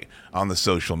Cowboy on the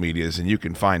social medias, and you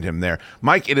can find him there.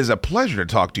 Mike, it is a pleasure to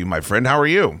talk to you, my friend. How are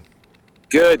you?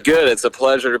 Good. It's a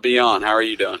pleasure to be on. How are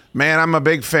you doing? Man, I'm a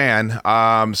big fan.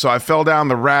 So I fell down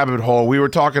the rabbit hole. We were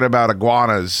talking about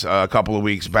iguanas a couple of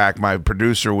weeks back. My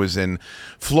producer was in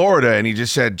Florida, and he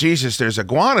just said, Jesus, there's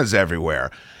iguanas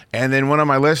everywhere. And then one of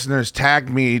my listeners tagged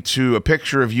me to a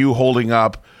picture of you holding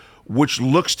up, which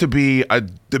looks to be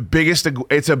the biggest.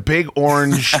 It's a big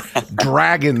orange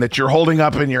dragon that you're holding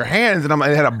up in your hands, and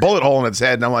it had a bullet hole in its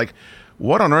head. And I'm like,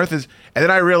 what on earth is? And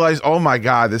then I realized, oh my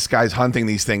God, this guy's hunting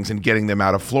these things and getting them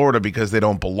out of Florida because they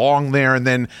don't belong there. And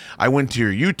then I went to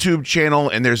your YouTube channel,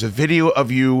 and there's a video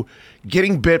of you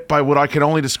getting bit by what I can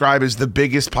only describe as the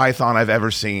biggest python I've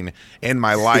ever seen in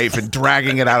my life, and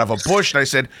dragging it out of a bush. And I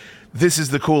said, this is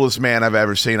the coolest man I've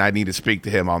ever seen. I need to speak to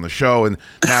him on the show. And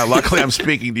now, luckily, I'm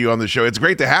speaking to you on the show. It's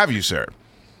great to have you, sir.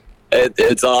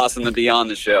 It's awesome to be on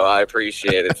the show. I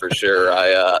appreciate it for sure.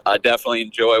 I definitely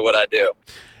enjoy what I do.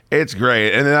 It's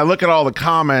great. And then I look at all the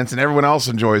comments, and everyone else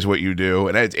enjoys what you do.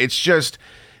 And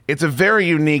it's a very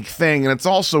unique thing. And it's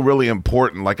also really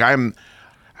important. Like, I'm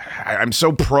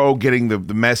so pro getting the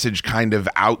message kind of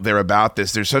out there about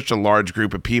this. There's such a large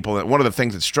group of people. And one of the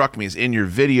things that struck me is in your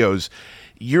videos,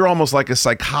 you're almost like a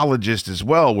psychologist as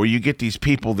well, where you get these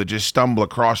people that just stumble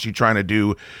across you trying to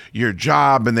do your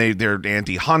job, and they're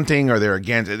anti-hunting, or they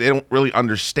don't really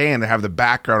understand and have the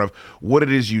background of what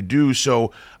it is you do.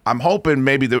 So I'm hoping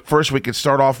maybe that first we could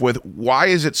start off with, why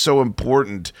is it so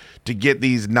important to get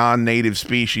these non-native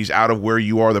species out of where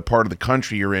you are, the part of the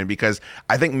country you're in? Because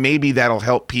I think maybe that'll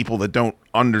help people that don't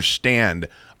understand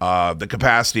the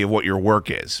capacity of what your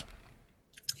work is.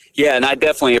 Yeah, and I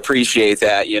definitely appreciate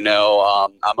that.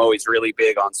 I'm always really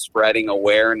big on spreading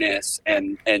awareness,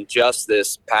 and just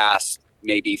this past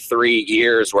maybe 3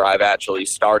 years where I've actually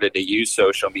started to use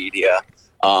social media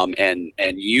and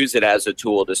use it as a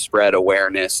tool to spread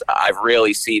awareness, I've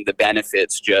really seen the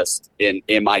benefits just in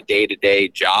my day-to-day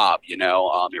job.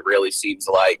 It really seems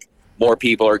like more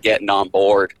people are getting on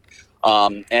board.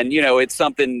 It's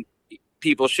something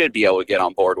people should be able to get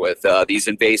on board with. These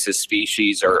invasive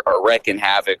species are wreaking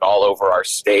havoc all over our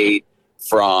state,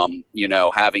 from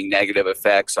having negative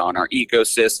effects on our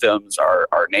ecosystems,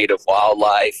 our native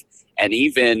wildlife, and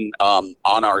even on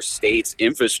our state's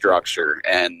infrastructure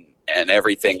and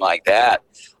everything like that.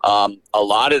 A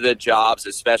lot of the jobs,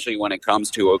 especially when it comes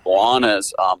to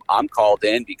iguanas, I'm called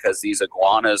in because these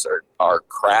iguanas are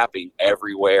crapping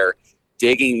everywhere,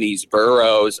 digging these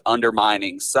burrows,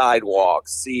 undermining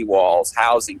sidewalks, seawalls,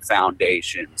 housing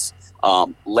foundations,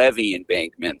 levee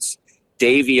embankments.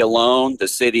 Davie alone, the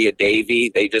city of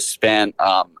Davie, they just spent,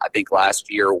 I think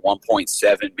last year,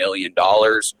 $1.7 million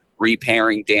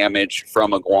repairing damage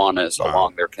from iguanas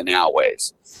along their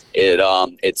canalways.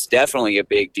 It's definitely a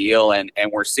big deal, and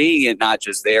we're seeing it not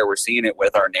just there, we're seeing it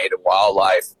with our native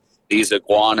wildlife. These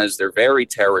iguanas, they're very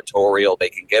territorial. They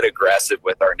can get aggressive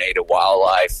with our native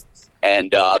wildlife.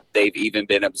 And they've even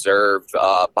been observed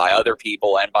by other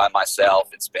people and by myself.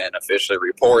 It's been officially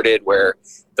reported where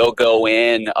they'll go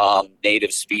in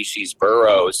native species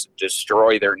burrows,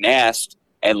 destroy their nest,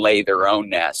 and lay their own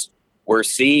nest. We're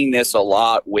seeing this a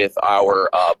lot with our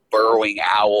burrowing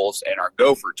owls and our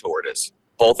gopher tortoise.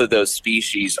 Both of those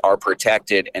species are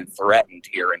protected and threatened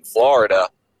here in Florida.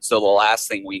 So the last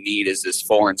thing we need is this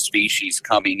foreign species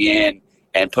coming in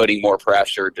and putting more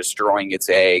pressure, destroying its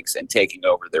eggs, and taking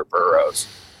over their burrows.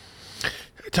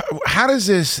 How does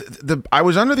this? I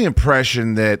was under the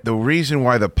impression that the reason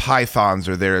why the pythons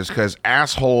are there is because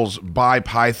assholes buy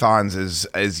pythons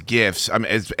as gifts,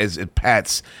 as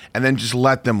pets, and then just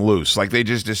let them loose. Like they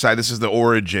just decide this is the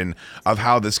origin of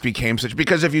how this became such.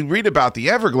 Because if you read about the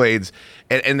Everglades,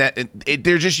 and that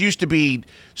there just used to be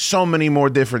so many more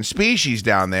different species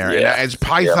down there, and as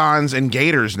pythons and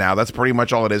gators now, that's pretty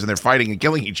much all it is, and they're fighting and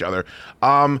killing each other.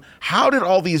 How did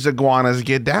all these iguanas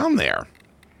get down there?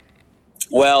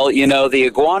 Well, you know, the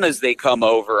iguanas, they come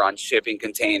over on shipping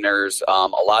containers. A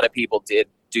lot of people did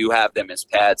have them as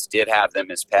pets.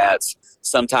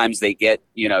 Sometimes they get,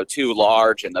 too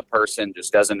large and the person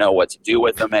just doesn't know what to do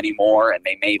with them anymore, and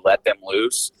they may let them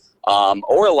loose.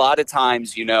 Or a lot of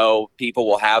times, people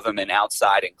will have them in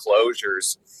outside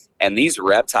enclosures. And these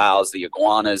reptiles, the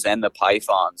iguanas and the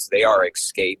pythons, they are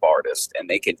escape artists, and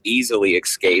they can easily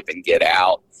escape and get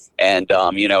out. And,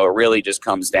 it really just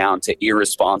comes down to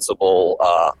irresponsible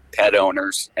pet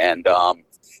owners and,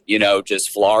 just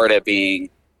Florida being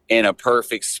in a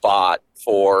perfect spot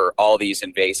for all these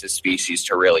invasive species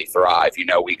to really thrive.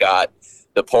 We got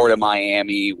the Port of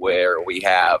Miami where we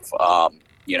have,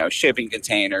 shipping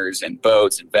containers and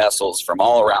boats and vessels from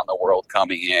all around the world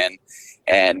coming in.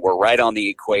 And we're right on the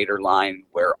equator line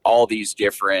where all these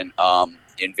different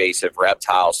invasive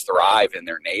reptiles thrive in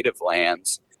their native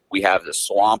lands. We have the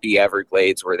swampy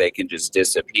Everglades where they can just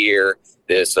disappear,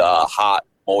 this hot,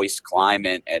 moist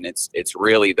climate, and it's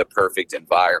really the perfect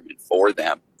environment for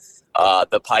them.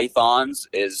 The pythons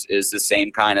is the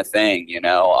same kind of thing,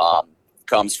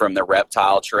 comes from the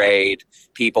reptile trade,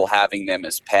 people having them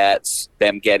as pets,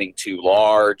 them getting too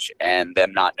large, and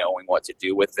them not knowing what to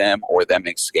do with them or them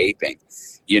escaping.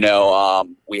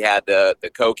 We had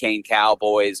the cocaine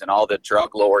cowboys and all the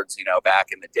drug lords, back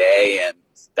in the day, and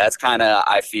that's kind of,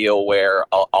 I feel, where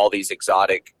all these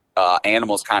exotic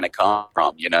animals kind of come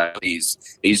from.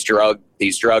 These drug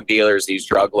dealers, these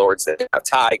drug lords, that have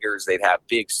tigers, they'd have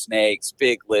big snakes,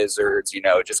 big lizards.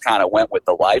 Just kind of went with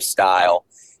the lifestyle,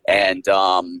 and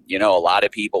a lot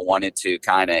of people wanted to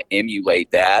kind of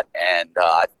emulate that, and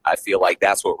I feel like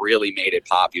that's what really made it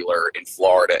popular in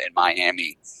Florida and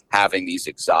Miami, having these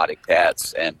exotic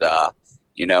pets, and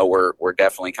we're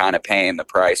definitely kind of paying the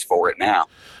price for it now.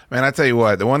 Man, I tell you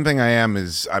what, the one thing I am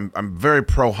is I'm very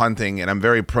pro hunting, and I'm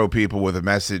very pro people with a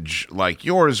message like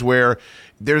yours where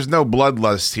there's no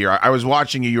bloodlust here. I was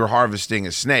watching you were harvesting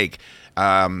a snake,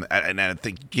 and I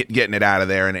think getting it out of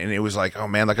there, and it was like, oh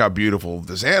man, look how beautiful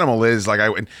this animal is. Like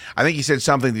I think he said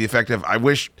something to the effect of, I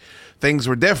wish things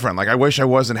were different. Like I wish I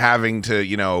wasn't having to,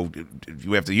 you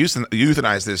have to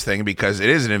euthanize this thing because it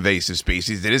is an invasive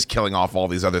species. It is killing off all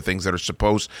these other things that are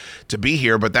supposed to be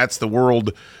here, but that's the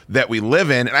world that we live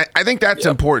in. And I think that's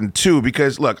important too,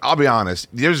 because look, I'll be honest,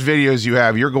 there's videos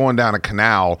you're going down a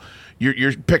canal,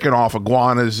 you're picking off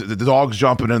iguanas, the dog's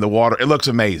jumping in the water. It looks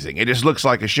amazing. It just looks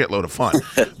like a shitload of fun.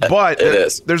 But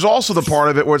there's also the part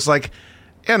of it where it's like,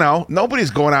 nobody's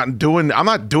going out and I'm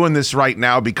not doing this right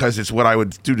now because it's what I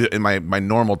would do in my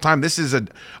normal time. This is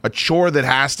a chore that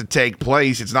has to take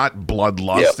place. It's not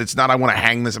bloodlust. Yep. It's not, I want to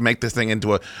hang this and make this thing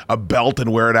into a belt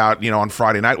and wear it out, on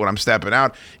Friday night when I'm stepping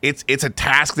out. It's a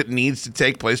task that needs to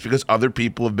take place because other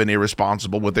people have been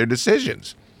irresponsible with their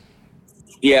decisions.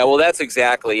 Yeah, well, that's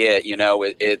exactly it.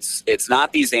 It's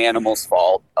not these animals'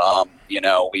 fault.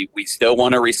 We still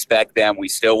want to respect them. We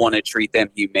still want to treat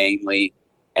them humanely.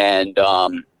 And,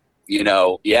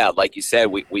 like you said,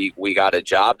 we got a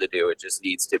job to do. It just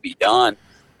needs to be done.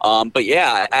 But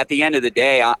yeah, at the end of the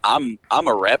day, I'm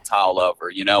a reptile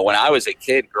lover. When I was a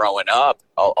kid growing up,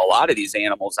 a lot of these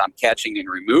animals I'm catching and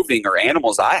removing are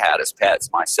animals I had as pets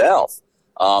myself.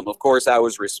 Of course, I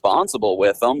was responsible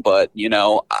with them, but,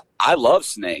 I love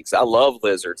snakes. I love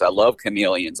lizards. I love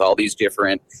chameleons, all these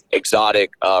different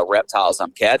exotic reptiles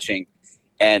I'm catching.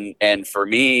 And for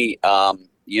me,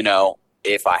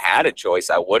 if I had a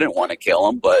choice, I wouldn't want to kill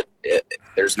them, but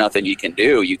there's nothing you can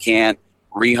do. You can't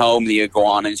rehome the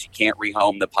iguanas. You can't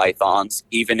rehome the pythons.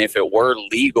 Even if it were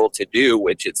legal to do,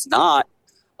 which it's not,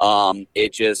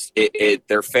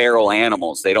 they're feral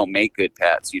animals. They don't make good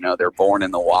pets. They're born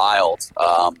in the wild,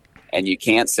 and you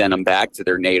can't send them back to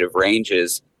their native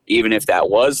ranges. even if that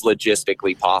was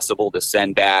logistically possible to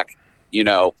send back,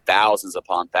 thousands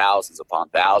upon thousands upon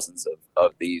thousands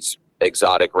of these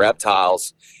exotic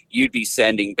reptiles, you'd be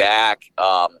sending back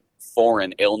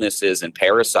foreign illnesses and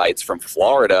parasites from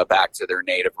Florida back to their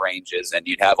native ranges, and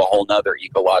you'd have a whole nother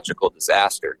ecological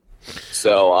disaster.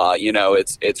 So,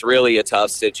 it's really a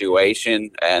tough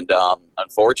situation. And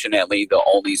unfortunately, the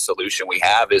only solution we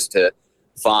have is to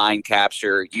find,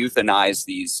 capture, euthanize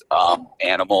these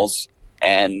animals.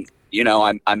 And,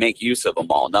 I make use of them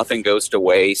all. Nothing goes to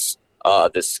waste.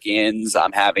 The skins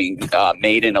I'm having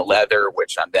made into leather,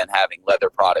 which I'm then having leather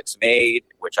products made,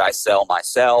 which I sell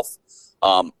myself.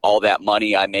 All that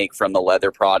money I make from the leather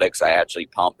products, I actually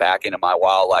pump back into my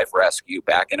wildlife rescue,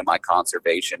 back into my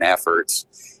conservation efforts.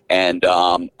 And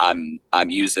I'm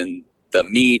using the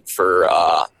meat for,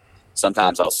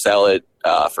 sometimes I'll sell it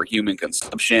for human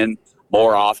consumption.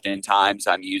 More oftentimes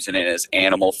I'm using it as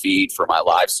animal feed for my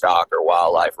livestock or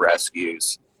wildlife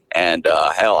rescues. And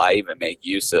hell, I even make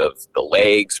use of the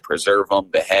legs, preserve them,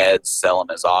 the heads, sell them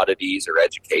as oddities or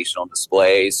educational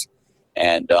displays,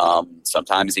 and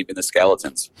sometimes even the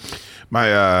skeletons.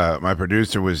 My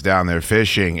producer was down there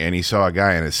fishing, and he saw a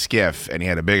guy in a skiff, and he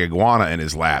had a big iguana in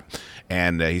his lap.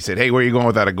 And he said, "Hey, where are you going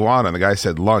with that iguana?" And the guy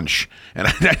said, "Lunch." And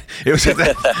it was at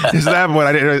that point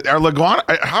I didn't. Are iguana?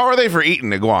 How are they for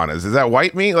eating iguanas? Is that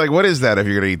white meat? Like, what is that if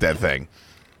you're going to eat that thing?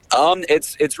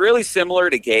 It's really similar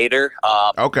to gator.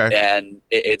 Okay. And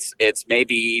it's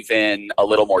maybe even a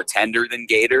little more tender than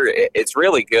gator. It's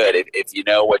really good if you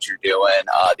know what you're doing.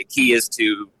 The key is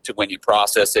to when you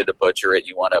process it, to butcher it,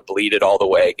 you want to bleed it all the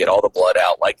way, get all the blood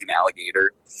out like an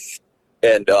alligator.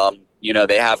 And,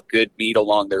 they have good meat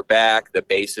along their back, the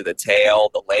base of the tail,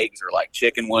 the legs are like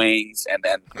chicken wings, and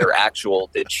then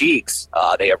the cheeks,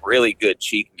 they have really good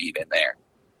cheek meat in there.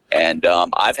 And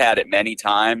I've had it many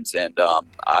times, and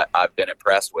I've been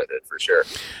impressed with it for sure.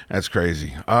 That's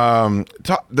crazy.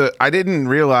 I didn't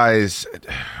realize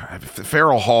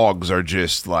feral hogs are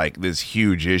just like this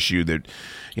huge issue that,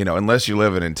 unless you're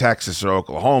living in Texas or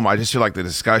Oklahoma, I just feel like the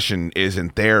discussion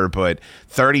isn't there. But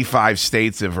 35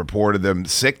 states have reported them.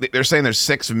 They're saying there's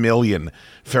 6 million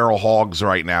feral hogs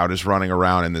right now just running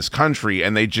around in this country,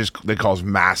 and they cause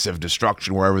massive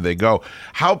destruction wherever they go.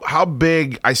 How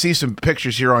big? I see some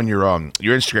pictures here on your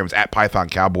Instagram. It's at Python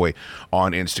Cowboy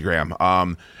on Instagram.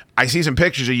 I see some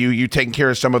pictures of you taking care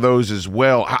of some of those as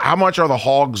well. How much are the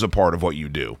hogs a part of what you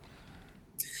do?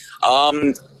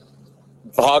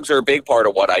 Hogs are a big part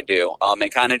of what I do.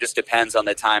 It kind of just depends on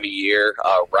the time of year.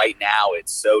 Right now,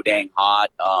 it's so dang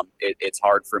hot. It's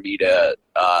hard for me to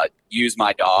use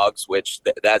my dogs, which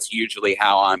that's usually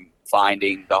how I'm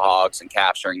finding the hogs and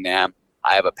capturing them.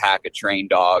 I have a pack of trained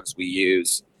dogs we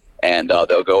use, and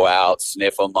they'll go out,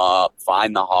 sniff them up,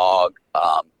 find the hog,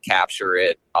 capture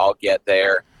it. I'll get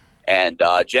there. And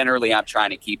generally, I'm trying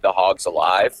to keep the hogs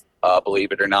alive,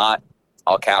 believe it or not.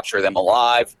 I'll capture them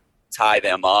alive, tie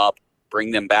them up,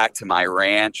 bring them back to my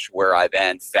ranch, where I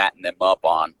then fatten them up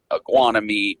on iguana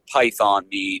meat, python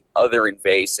meat, other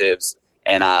invasives,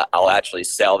 and I'll actually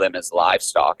sell them as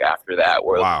livestock after that,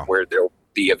 where they'll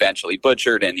be eventually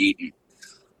butchered and eaten.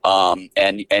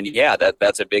 And yeah,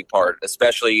 that's a big part,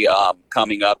 especially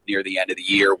coming up near the end of the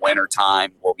year, winter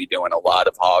time. We'll be doing a lot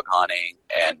of hog hunting,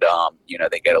 and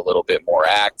they get a little bit more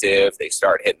active. They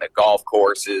start hitting the golf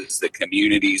courses, the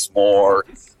communities more.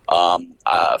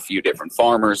 A few different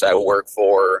farmers I work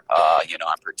for,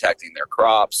 I'm protecting their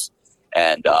crops,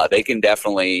 and they can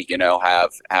definitely,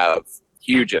 have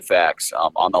huge effects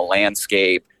on the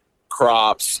landscape,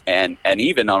 crops, and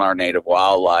even on our native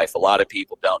wildlife. A lot of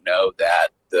people don't know that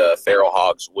the feral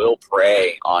hogs will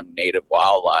prey on native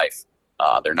wildlife.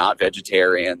 They're not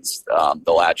vegetarians.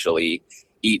 They'll actually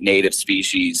eat native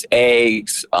species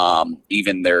eggs,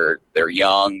 even their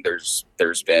young.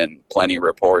 There's been plenty of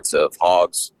reports of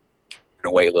hogs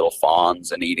away little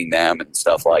fawns and eating them and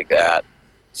stuff like that.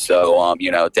 So,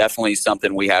 definitely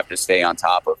something we have to stay on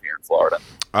top of here in Florida.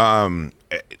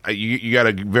 You got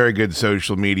a very good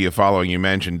social media following. You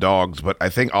mentioned dogs, but I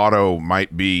think Otto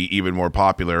might be even more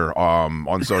popular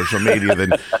on social media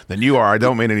than you are. I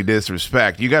don't mean any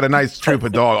disrespect. You got a nice troop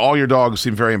of dogs. All your dogs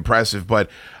seem very impressive,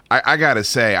 but I got to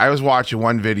say, I was watching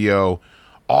one video.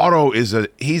 Otto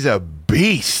he's a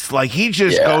beast. Like, he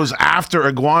just goes after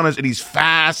iguanas, and he's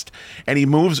fast, and he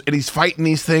moves, and he's fighting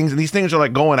these things, and these things are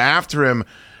like going after him.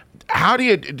 How do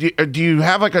you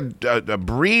have like a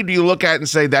breed you look at and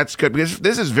say that's good? Because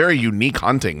this is very unique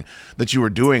hunting that you are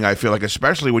doing, I feel like,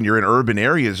 especially when you're in urban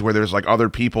areas where there's like other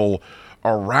people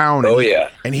around. Oh, yeah.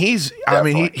 And he's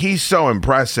so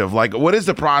impressive. Like, what is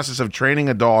the process of training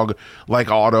a dog like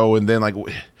Otto? And then, like,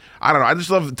 I don't know. I just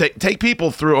love to take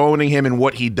people through owning him and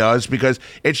what he does, because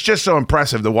it's just so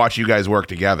impressive to watch you guys work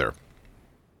together.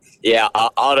 Yeah,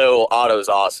 Otto's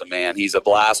awesome, man. He's a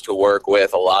blast to work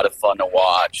with, a lot of fun to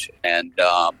watch, and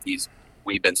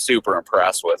we've been super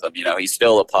impressed with him. You know, he's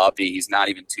still a puppy. He's not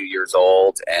even 2 years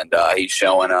old, and he's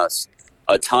showing us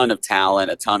a ton of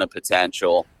talent, a ton of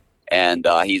potential, and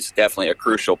he's definitely a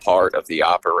crucial part of the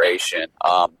operation.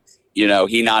 You know,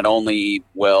 he not only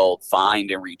will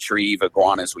find and retrieve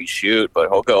iguanas we shoot, but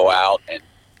he'll go out and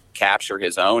capture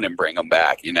his own and bring them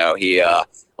back. You know, he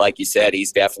like you said,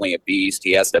 he's definitely a beast.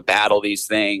 He has to battle these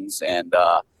things, and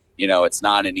you know, it's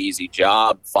not an easy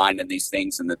job finding these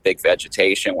things in the thick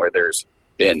vegetation where there's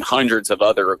been hundreds of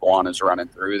other iguanas running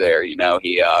through there. You know,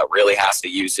 he really has to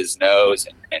use his nose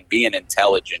and be an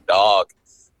intelligent dog.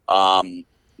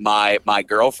 My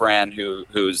girlfriend,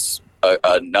 who's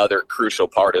another crucial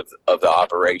part of the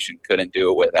operation, couldn't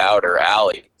do it without her,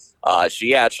 Allie.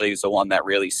 She actually is the one that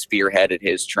really spearheaded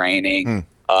his training.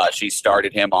 She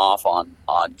started him off on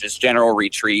just general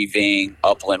retrieving,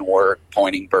 upland work,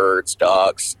 pointing birds,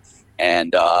 ducks,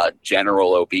 and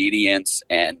general obedience.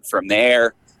 And from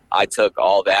there, I took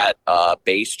all that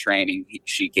base training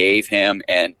she gave him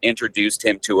and introduced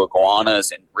him to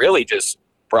iguanas, and really just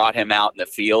brought him out in the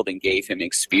field and gave him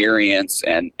experience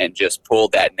and just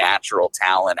pulled that natural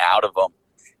talent out of him.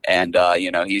 And,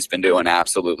 you know, he's been doing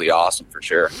absolutely awesome for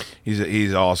sure.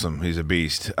 He's awesome. He's a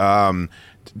beast.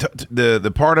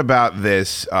 The part about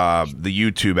this,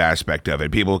 the YouTube aspect of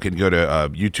it, people can go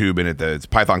to YouTube, and it's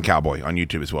Python Cowboy on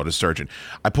YouTube as well, just searching.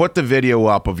 I put the video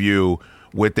up of you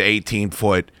with the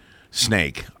 18-foot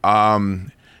snake.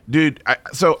 Dude,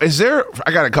 so is there,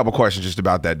 I got a couple questions just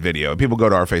about that video. People go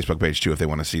to our Facebook page too if they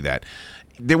want to see that.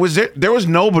 There was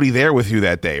nobody there with you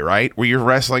that day, right? Where you're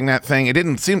wrestling that thing? It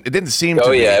didn't seem to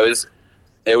Oh be. yeah,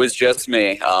 it was just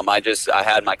me. I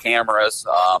had my cameras.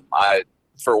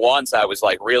 For once I was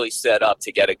like really set up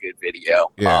to get a good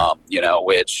video. Yeah. You know,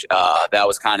 which that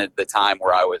was kind of the time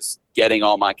where I was getting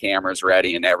all my cameras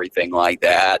ready and everything like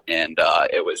that, and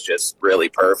it was just really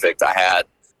perfect. I had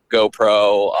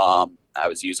GoPro, I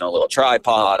was using a little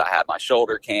tripod, I had my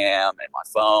shoulder cam and my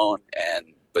phone,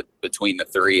 but between the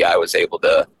three I was able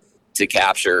to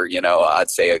capture, you know, I'd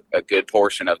say a good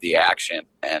portion of the action.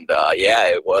 And yeah,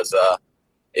 it was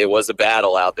a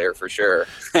battle out there for sure.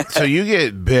 So you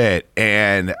get bit,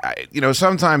 and you know,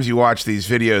 sometimes you watch these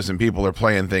videos and people are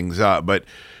playing things up, but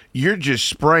you're just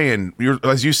spraying,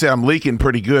 as you said, I'm leaking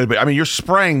pretty good, but I mean, you're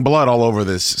spraying blood all over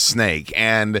this snake.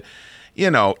 And you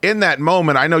know, in that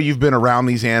moment, I know you've been around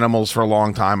these animals for a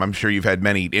long time. I'm sure you've had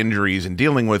many injuries in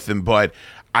dealing with them, but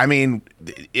I mean,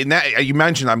 in that, you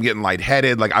mentioned I'm getting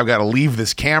lightheaded. Like, I've got to leave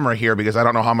this camera here because I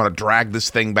don't know how I'm going to drag this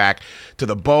thing back to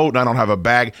the boat, and I don't have a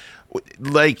bag.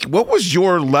 Like, what was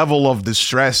your level of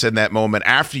distress in that moment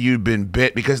after you'd been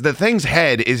bit? Because the thing's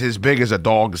head is as big as a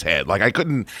dog's head. Like, I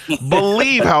couldn't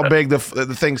believe how big the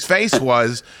thing's face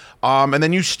was. And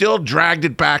then you still dragged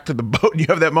it back to the boat. You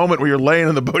have that moment where you're laying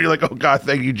in the boat. You're like, oh, God,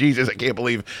 thank you, Jesus. I can't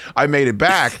believe I made it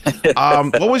back.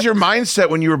 What was your mindset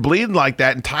when you were bleeding like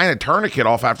that and tying a tourniquet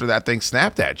off after that thing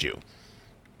snapped at you?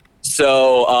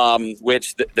 So,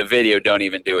 which the video don't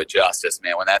even do it justice,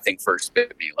 man. When that thing first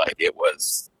bit me, like, it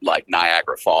was like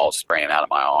Niagara Falls spraying out of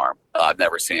my arm. I've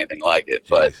never seen anything like it.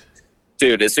 But,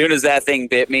 dude, as soon as that thing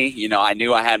bit me, you know, I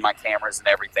knew I had my cameras and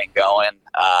everything going.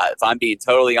 If I'm being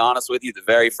totally honest with you, the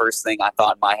very first thing I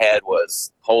thought in my head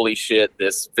was, holy shit,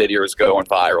 this video is going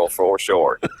viral for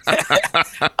sure.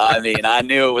 I mean, I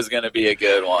knew it was going to be a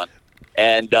good one.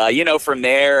 And, you know, from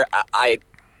there,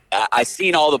 I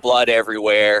seen all the blood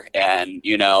everywhere, and,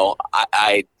 you know,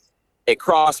 it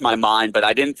crossed my mind, but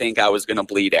I didn't think I was going to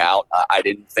bleed out. I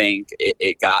didn't think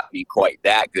it got me quite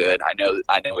that good. I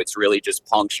know it's really just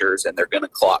punctures, and they're going to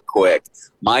clot quick.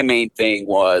 My main thing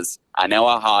was, I know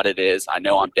how hot it is. I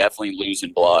know I'm definitely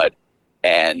losing blood,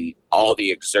 and all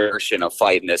the exertion of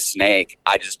fighting this snake,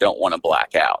 I just don't want to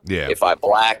black out. Yeah. If I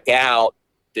black out,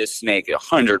 this snake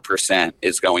 100%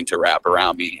 is going to wrap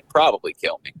around me and probably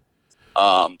kill me.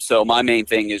 So my main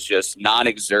thing is just not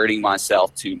exerting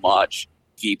myself too much,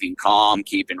 keeping calm,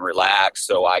 keeping relaxed,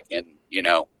 so I can, you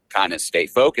know, kind of stay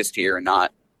focused here and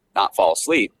not fall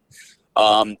asleep.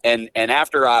 And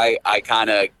after I kind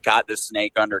of got the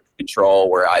snake under control,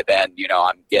 where I then, you know,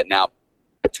 I'm getting out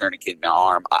a tourniquet in my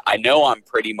arm, I know I'm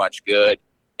pretty much good,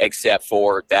 except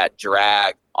for that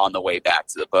drag on the way back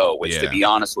to the boat, which, to be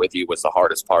honest with you, was the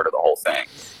hardest part of the whole thing.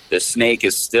 The snake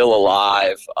is still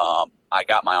alive. I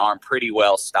got my arm pretty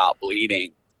well stopped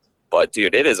bleeding, but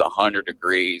dude, it is 100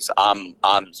 degrees. I'm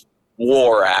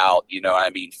wore out, you know what I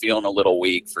mean? Feeling a little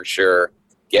weak for sure,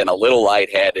 getting a little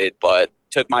lightheaded, but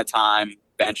took my time,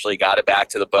 eventually got it back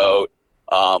to the boat.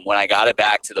 When I got it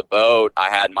back to the boat, I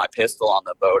had my pistol on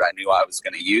the boat. I knew I was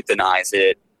going to euthanize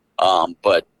it.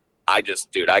 But I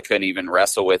couldn't even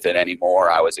wrestle with it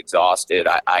anymore. I was exhausted.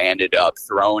 I ended up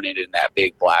throwing it in that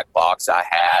big black box I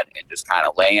had and just kind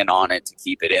of laying on it to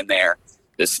keep it in there.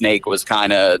 The snake was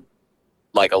kind of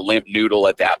like a limp noodle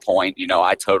at that point.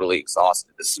 I totally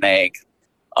exhausted the snake.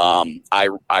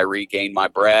 I regained my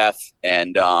breath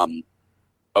and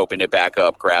opened it back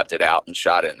up, grabbed it out, and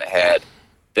shot it in the head.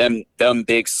 Them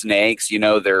big snakes,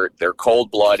 they're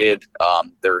cold-blooded.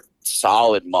 They're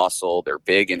solid muscle. They're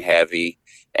big and heavy.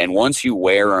 And once you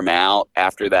wear them out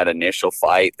after that initial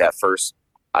fight, that first,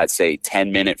 I'd say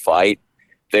 10-minute fight,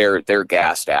 they're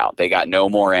gassed out. They got no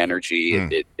more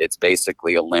energy. It's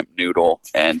basically a limp noodle,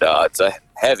 and it's a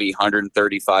heavy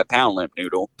 135-pound limp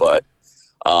noodle, but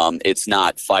it's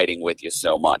not fighting with you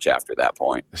so much after that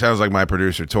point. Sounds like my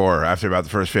producer, Tor. After about the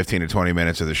first 15 to 20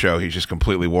 minutes of the show, he's just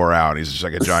completely wore out. He's just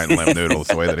like a giant limp noodle. It's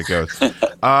the way that it goes.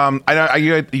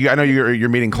 I know you're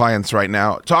meeting clients right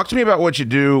now. Talk to me about what you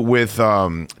do with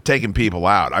taking people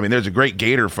out. I mean, there's a great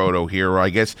gator photo here where I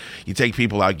guess you take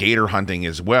people out gator hunting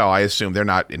as well. I assume they're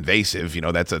not invasive.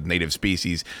 That's a native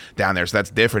species down there, so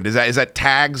that's different. Is that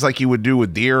tags like you would do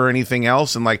with deer or anything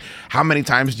else? And like, how many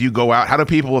times do you go out? How do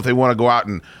people, if they want to go out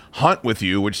and hunt with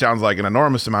you, which sounds like an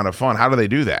enormous amount of fun, how do they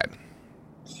do that?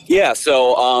 Yeah,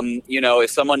 so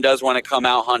if someone does want to come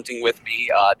out hunting with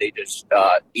me, they just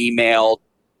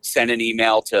send an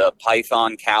email to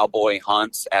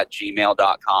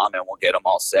pythoncowboyhunts@gmail.com, and we'll get them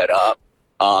all set up.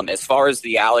 As far as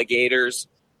the alligators,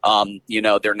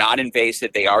 they're not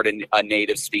invasive. They are a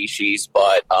native species,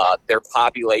 but their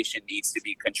population needs to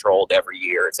be controlled every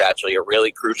year. It's actually a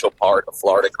really crucial part of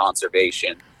Florida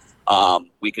conservation.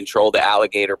 We control the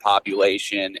alligator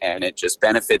population, and it just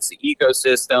benefits the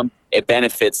ecosystem. It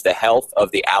benefits the health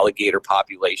of the alligator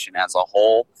population as a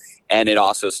whole, and it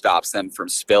also stops them from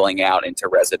spilling out into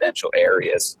residential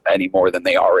areas any more than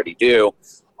they already do.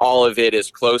 All of it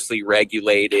is closely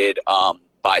regulated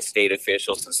by state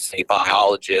officials and state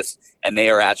biologists, and they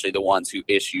are actually the ones who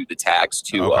issue the tags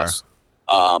to us.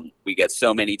 We get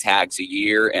so many tags a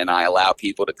year, and I allow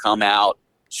people to come out,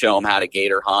 show them how to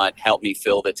gator hunt, help me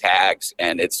fill the tags,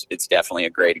 and it's definitely a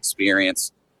great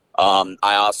experience.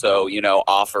 I also,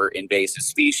 offer invasive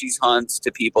species hunts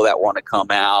to people that want to come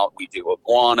out. We do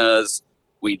iguanas,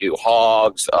 we do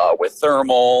hogs with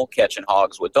thermal, catching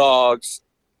hogs with dogs.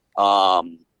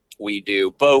 We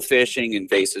do bow fishing,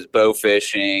 invasive bow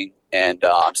fishing, and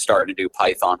I'm starting to do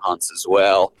python hunts as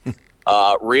well.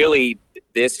 Really,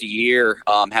 this year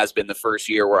has been the first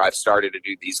year where I've started to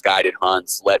do these guided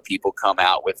hunts, let people come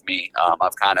out with me.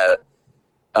 I've kind of,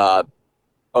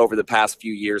 over the past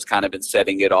few years, kind of been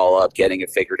setting it all up, getting it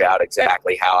figured out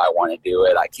exactly how I want to do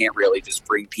it. I can't really just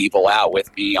bring people out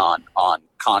with me on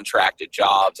contracted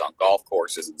jobs, on golf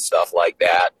courses and stuff like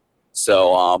that.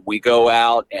 So we go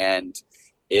out, and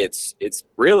it's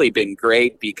really been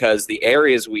great because the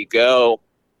areas we go,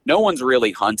 no one's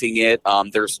really hunting it.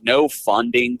 There's no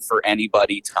funding for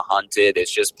anybody to hunt it.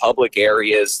 It's just public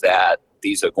areas that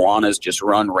these iguanas just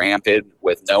run rampant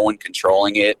with no one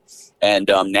controlling it.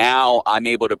 And now I'm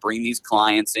able to bring these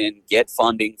clients in, get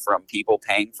funding from people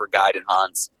paying for guided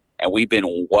hunts, and we've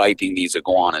been wiping these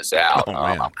iguanas out.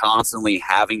 I'm constantly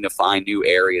having to find new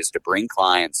areas to bring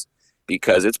clients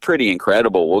because it's pretty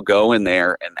incredible. We'll go in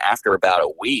there, and after about a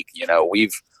week,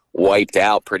 we've wiped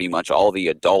out pretty much all the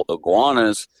adult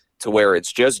iguanas to where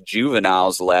it's just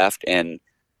juveniles left, and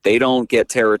they don't get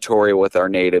territorial with our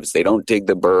natives. They don't dig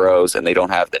the burrows, and they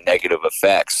don't have the negative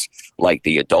effects like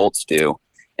the adults do.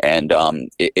 And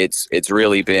it's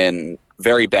really been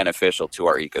very beneficial to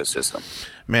our ecosystem.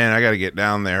 Man, I got to get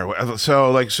down there.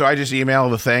 So I just email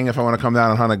the thing if I want to come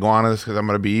down and hunt iguanas, because I'm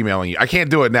going to be emailing you. I can't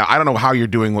do it now. I don't know how you're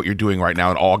doing what you're doing right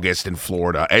now in August in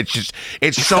Florida. It's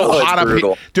so hot up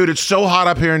here. Dude, it's so hot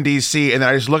up here in D.C., and then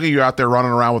I just look at you out there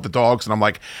running around with the dogs, and I'm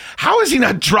like, how is he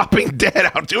not dropping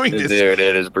dead out doing this? Dude,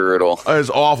 it is brutal. It's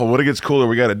awful. When it gets cooler,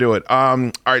 we got to do it.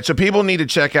 All right, so people need to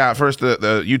check out first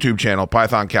the YouTube channel,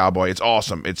 Python Cowboy. It's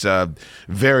awesome. It's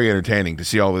very entertaining to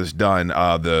see all this done.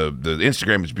 The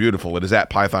Instagram is beautiful. It is at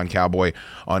Python Cowboy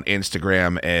on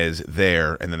Instagram as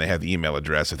there, and then they have the email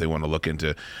address if they want to look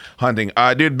into hunting.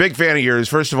 Dude, big fan of yours.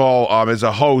 First of all, as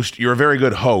a host, you're a very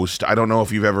good host. I don't know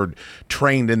if you've ever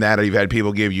trained in that or you've had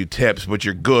people give you tips, but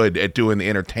you're good at doing the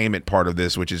entertainment part of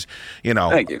this, which is,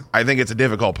 Thank you. I think it's a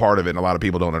difficult part of it, and a lot of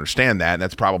people don't understand that, and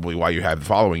that's probably why you have the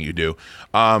following you do.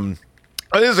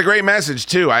 Oh, this is a great message,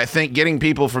 too. I think getting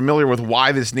people familiar with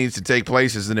why this needs to take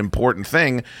place is an important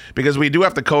thing because we do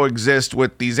have to coexist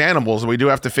with these animals. And we do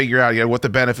have to figure out what the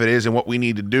benefit is and what we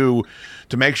need to do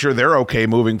to make sure they're okay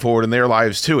moving forward in their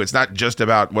lives, too. It's not just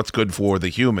about what's good for the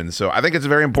humans. So I think it's a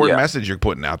very important message you're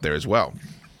putting out there as well.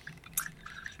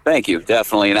 Thank you,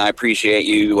 definitely, and I appreciate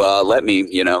you let me,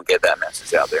 get that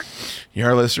message out there.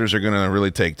 Your listeners are going to really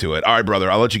take to it. All right,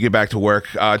 brother, I'll let you get back to work.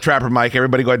 Trapper Mike,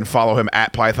 everybody go ahead and follow him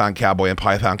at Python Cowboy and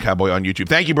Python Cowboy on YouTube.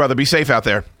 Thank you, brother. Be safe out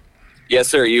there. Yes,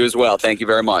 sir. You as well. Thank you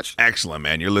very much. Excellent,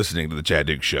 man. You're listening to The Chad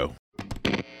Dukes Show.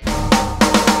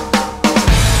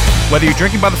 Whether you're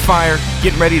drinking by the fire,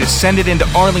 getting ready to send it into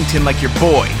Arlington like your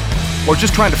boy, or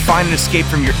just trying to find an escape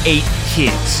from your 8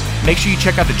 kids, make sure you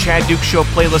check out the Chad Dukes Show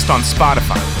playlist on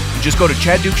Spotify. Just go to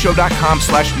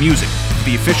chaddukeshow.com/music,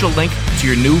 the official link to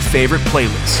your new favorite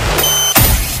playlist.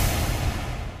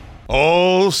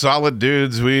 Oh, solid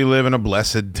dudes, we live in a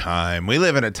blessed time. We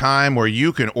live in a time where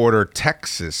you can order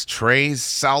Texas trays,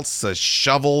 salsa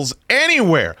shovels,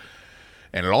 anywhere.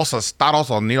 And it also Estados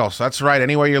Unidos. That's right,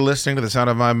 anywhere you're listening to the sound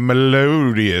of my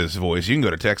melodious voice, you can go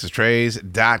to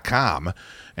texastrays.com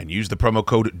and use the promo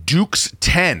code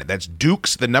DUKES10. That's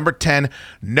Dukes, the number 10.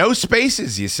 No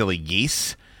spaces, you silly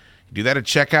geese. Do that at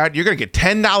checkout. You're going to get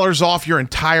 $10 off your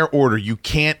entire order. You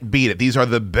can't beat it. These are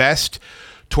the best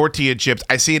tortilla chips.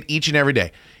 I see it each and every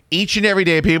day. Each and every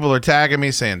day, people are tagging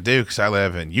me saying, Dukes, I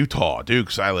live in Utah.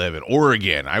 Dukes, I live in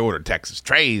Oregon. I ordered Texas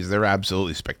trays. They're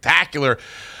absolutely spectacular.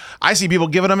 I see people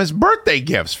giving them as birthday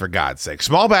gifts, for God's sake.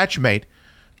 Small batch made.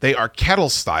 They are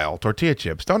kettle-style tortilla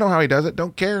chips. Don't know how he does it.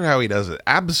 Don't care how he does it.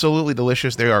 Absolutely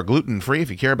delicious. They are gluten-free if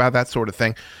you care about that sort of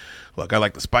thing. Look, I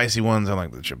like the spicy ones. I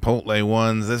like the chipotle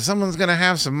ones. If someone's going to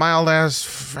have some mild-ass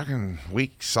fucking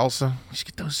weak salsa, just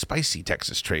get those spicy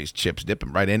Texas Trays chips. Dip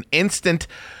them right in. Instant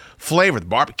flavor. The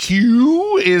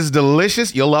barbecue is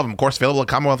delicious. You'll love them. Of course, available at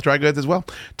Commonwealth Dry Goods as well.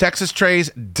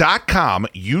 TexasTrays.com.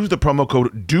 Use the promo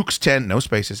code DUKES10, no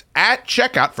spaces, at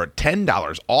checkout for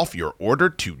 $10 off your order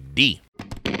today.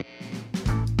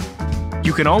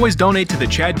 You can always donate to the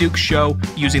Chad Dukes Show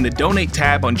using the Donate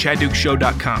tab on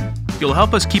ChadDukesShow.com. You'll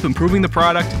help us keep improving the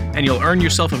product, and you'll earn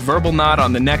yourself a verbal nod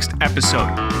on the next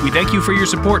episode. We thank you for your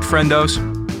support, friendos.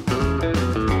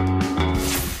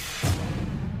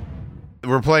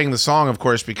 We're playing the song, of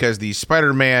course, because the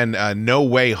Spider-Man No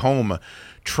Way Home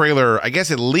trailer, I guess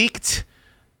it leaked.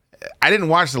 I didn't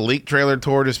watch the leaked trailer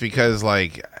tour just because,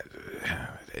 like,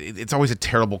 it's always a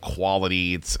terrible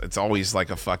quality. It's always like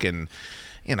a fucking...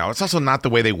 it's also not the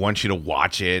way they want you to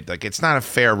watch it. Like, it's not a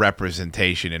fair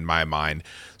representation in my mind.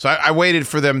 So I waited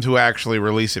for them to actually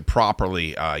release it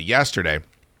properly yesterday.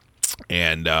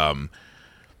 And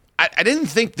I didn't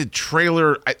think the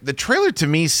trailer to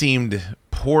me seemed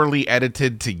poorly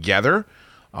edited together.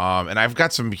 And I've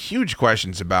got some huge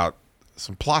questions about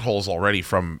some plot holes already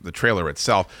from the trailer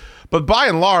itself. But by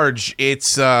and large,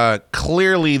 it's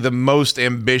clearly the most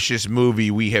ambitious movie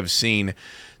we have seen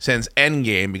since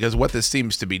Endgame, because what this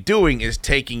seems to be doing is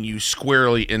taking you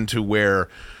squarely into where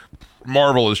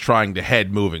Marvel is trying to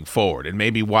head moving forward, and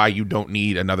maybe why you don't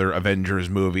need another Avengers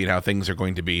movie and how things are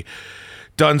going to be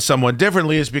done somewhat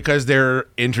differently is because they're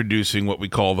introducing what we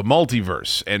call the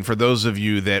multiverse. And for those of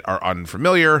you that are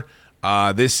unfamiliar,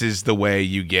 this is the way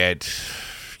you get,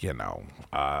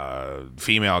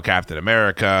 female Captain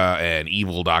America and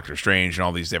evil Doctor Strange and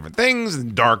all these different things,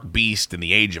 and Dark Beast and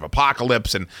the Age of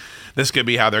Apocalypse, and this could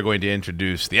be how they're going to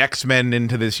introduce the X-Men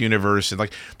into this universe. And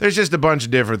like, there's just a bunch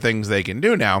of different things they can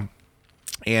do now,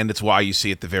 and it's why you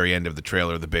see at the very end of the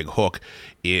trailer the big hook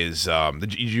is.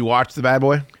 Did you watch the bad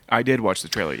boy? I did watch the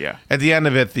trailer. Yeah. At the end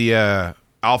of it, the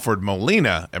Alfred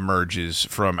Molina emerges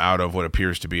from out of what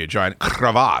appears to be a giant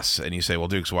crevasse. And you say, well,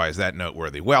 Dukes, why is that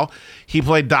noteworthy? Well, he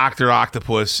played Dr.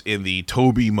 Octopus in the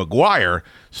Tobey Maguire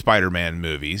Spider-Man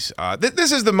movies.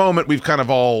 This is the moment we've kind of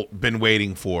all been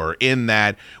waiting for, in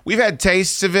that we've had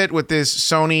tastes of it with this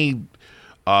Sony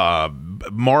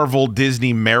Marvel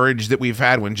Disney marriage that we've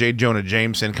had when J. Jonah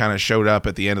Jameson kind of showed up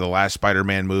at the end of the last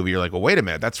Spider-Man movie. You're like, well, wait a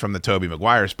minute, that's from the Tobey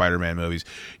Maguire Spider-Man movies.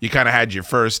 You kind of had your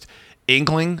first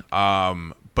inkling,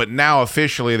 but now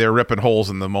officially they're ripping holes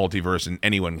in the multiverse, and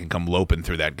anyone can come loping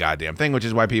through that goddamn thing, which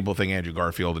is why people think Andrew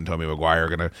Garfield and Tobey Maguire are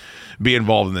going to be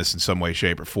involved in this in some way,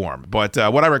 shape, or form. But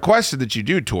what I requested that you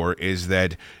do, Tor, is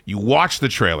that you watch the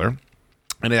trailer.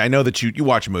 And I know that you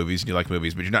watch movies and you like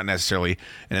movies, but you're not necessarily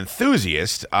an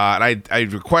enthusiast. And I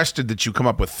requested that you come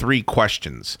up with 3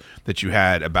 questions that you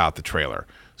had about the trailer.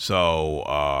 So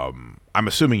I'm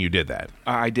assuming you did that.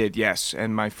 I did, yes.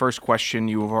 And my first question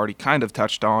you have already kind of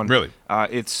touched on. Really?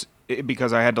 It's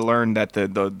because I had to learn that the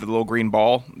little green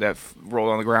ball that rolled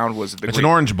on the ground was it's an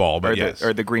orange ball, but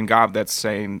or the green that's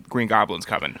saying Green Goblin's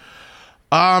coming.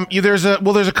 There's a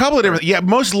couple of different. Yeah,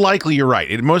 most likely you're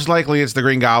right. Most likely it's the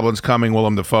Green Goblin's coming.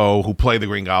 Willem Dafoe, who played the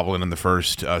Green Goblin in the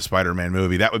first Spider-Man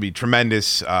movie, that would be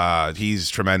tremendous. He's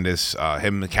tremendous.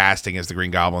 Him casting as the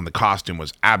Green Goblin, the costume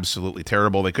was absolutely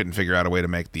terrible. They couldn't figure out a way to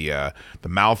make the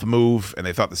mouth move, and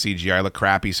they thought the CGI looked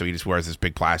crappy, so he just wears this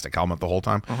big plastic helmet the whole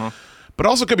time. But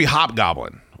also could be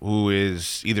Hobgoblin, who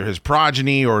is either his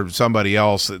progeny or somebody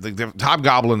else. The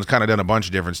Hobgoblin's kind of done a bunch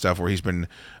of different stuff where he's been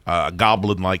a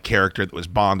goblin-like character that was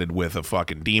bonded with a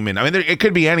fucking demon. I mean, it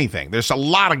could be anything. There's a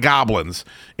lot of goblins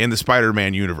in the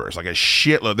Spider-Man universe, like a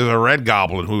shitload. There's a Red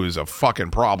Goblin who is a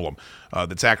fucking problem.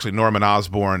 That's actually Norman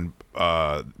Osborn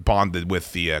bonded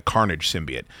with the Carnage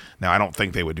symbiote. Now, I don't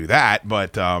think they would do that,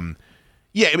 but...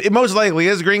 yeah, it most likely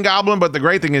is Green Goblin, but the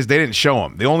great thing is they didn't show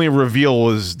him. The only reveal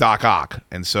was Doc Ock,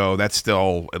 and so that's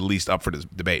still at least up for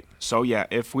debate. So, yeah,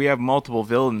 if we have multiple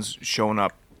villains showing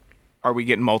up, are we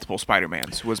getting multiple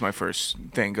Spider-Mans, was my first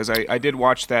thing. Because I did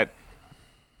watch that,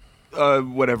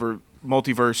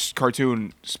 multiverse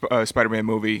cartoon Spider-Man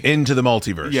movie. Into the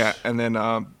Multiverse. Yeah, and then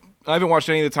I haven't watched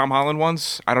any of the Tom Holland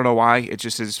ones. I don't know why. It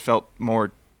just has felt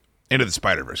more... Into the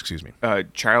Spider-Verse, excuse me.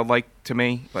 Childlike to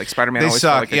me, like Spider-Man. They always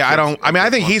suck. Felt like I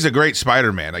think he's a great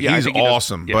Spider-Man. Like, he's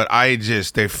awesome, yeah. But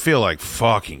they feel like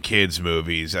fucking kids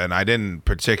movies, and I didn't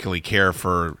particularly care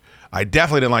for. I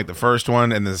definitely didn't like the first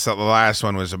one, and the last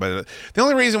one was about. The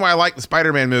only reason why I like the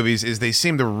Spider-Man movies is they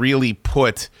seem to really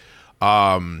put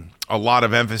a lot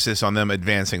of emphasis on them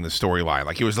advancing the storyline.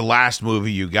 Like, it was the last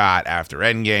movie you got after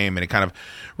Endgame, and it kind of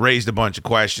raised a bunch of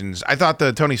questions. I thought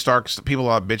the Tony Stark's, people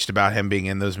bitched about him being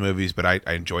in those movies, but I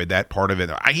enjoyed that part of it.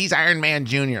 He's Iron Man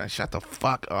Jr. Shut the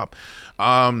fuck up.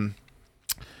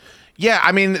 Yeah,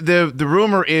 I mean, the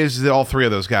rumor is that all three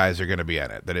of those guys are going to be in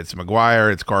it. That it's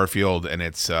Maguire, it's Garfield, and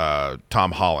it's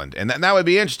Tom Holland. And that would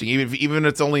be interesting, even if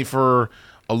it's only for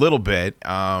a little bit.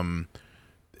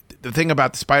 The thing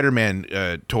about the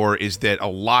Spider-Man tour is that a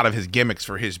lot of his gimmicks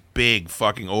for his big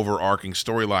fucking overarching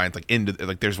storylines,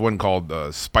 like there's one called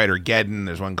Spider-Geddon,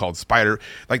 there's one called Spider,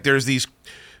 like there's these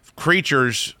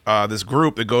creatures, this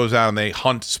group that goes out and they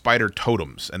hunt spider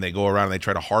totems, and they go around and they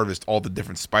try to harvest all the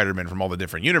different Spider-Men from all the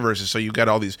different universes. So you got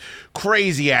all these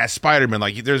crazy ass Spider-Men.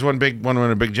 Like there's one big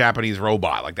Japanese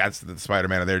robot, like that's the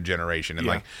Spider-Man of their generation, and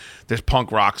like there's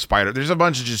punk rock Spider. There's a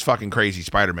bunch of just fucking crazy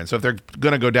Spider-Men. So if they're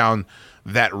gonna go down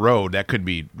that road, that could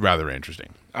be rather interesting.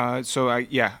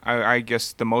 I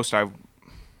guess the most I've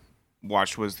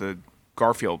watched was the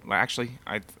Garfield. Actually,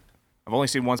 I've only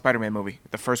seen one Spider-Man movie,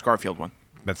 the first Garfield one.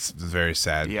 That's very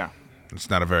sad. Yeah. It's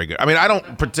not a very good... I mean, I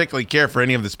don't particularly care for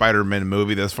any of the Spider-Man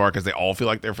movie thus far because they all feel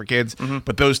like they're for kids,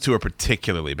 but those two are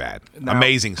particularly bad. Now,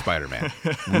 Amazing Spider-Man.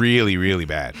 Really, really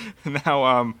bad.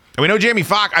 Now, and we know Jamie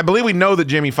Foxx... I believe we know that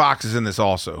Jamie Foxx is in this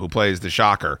also, who plays the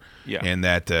Shocker in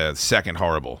that second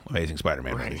horrible Amazing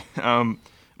Spider-Man movie.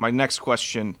 My next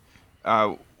question,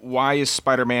 why is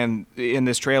Spider-Man in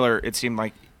this trailer? It seemed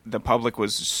like the public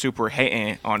was super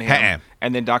hating on him.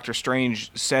 And then Doctor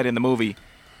Strange said in the movie,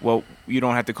 well, you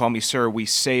don't have to call me sir. We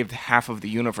saved half of the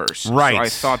universe. Right. So I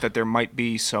thought that there might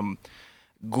be some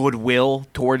goodwill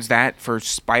towards that for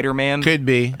Spider-Man. Could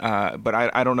be. But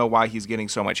I don't know why he's getting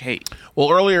so much hate.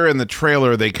 Well, earlier in the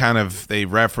trailer, they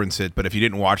reference it, but if you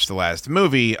didn't watch the last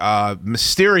movie,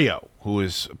 Mysterio, who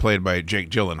is played by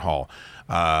Jake Gyllenhaal,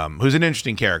 who's an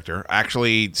interesting character,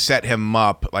 actually set him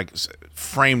up, like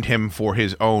framed him for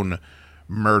his own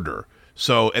murder.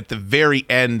 So at the very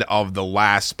end of the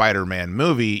last Spider-Man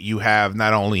movie, you have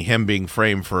not only him being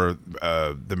framed for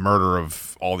the murder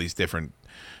of all these different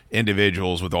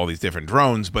individuals with all these different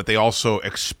drones, but they also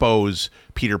expose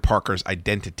Peter Parker's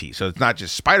identity. So it's not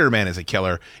just Spider-Man is a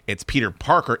killer, it's Peter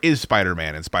Parker is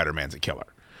Spider-Man and Spider-Man's a killer.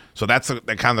 So that's the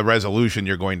kind of the resolution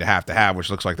you're going to have,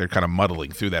 which looks like they're kind of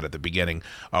muddling through that at the beginning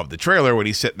of the trailer when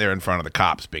he's sitting there in front of the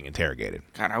cops being interrogated.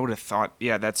 God, I would have thought,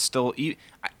 that's still...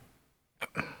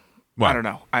 I don't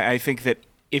know. I think that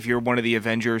if you're one of the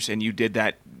Avengers and you did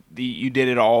that, you did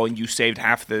it all and you saved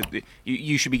half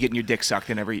you should be getting your dick sucked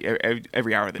in every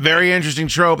hour of the day. Very interesting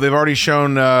trope. They've already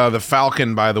shown the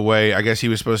Falcon, by the way. I guess he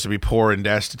was supposed to be poor and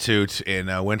destitute in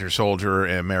Winter Soldier,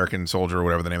 American Soldier, or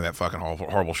whatever the name of that fucking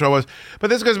horrible show was. But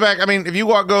this goes back, I mean, if you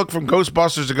go from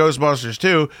Ghostbusters to Ghostbusters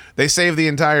 2, they saved the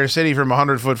entire city from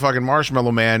 100-foot fucking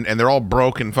Marshmallow Man, and they're all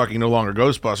broke and fucking no longer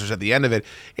Ghostbusters at the end of it.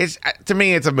 To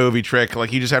me, it's a movie trick.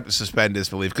 Like, you just have to suspend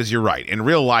disbelief, because you're right. In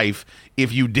real life,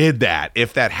 if you did that,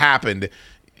 if that happened,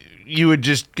 you would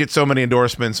just get so many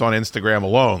endorsements on Instagram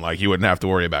alone. Like, you wouldn't have to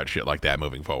worry about shit like that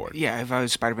moving forward. Yeah, if I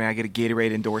was Spider-Man, I get a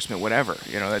Gatorade endorsement, whatever.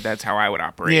 That's how I would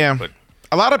operate. Yeah. But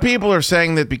A lot of people are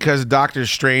saying that because Doctor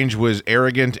Strange was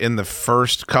arrogant in the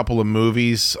first couple of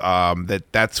movies,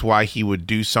 that's why he would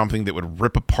do something that would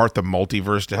rip apart the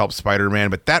multiverse to help Spider-Man,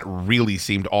 but that really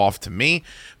seemed off to me.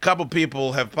 A couple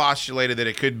people have postulated that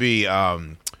it could be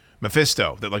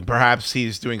Mephisto, that like perhaps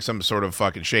he's doing some sort of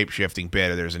fucking shape-shifting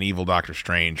bit, or there's an evil Doctor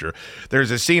Strange, or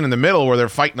there's a scene in the middle where they're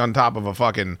fighting on top of a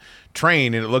fucking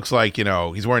train and it looks like, you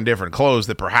know, he's wearing different clothes,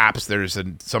 that perhaps there's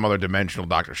some other dimensional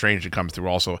Doctor Strange that comes through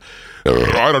also.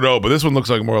 I don't know, but this one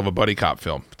looks like more of a buddy cop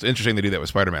film. It's interesting they do that with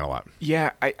Spider-Man a lot.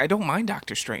 Yeah, I don't mind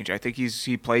Doctor Strange. I think he's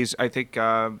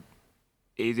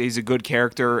a good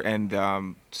character, and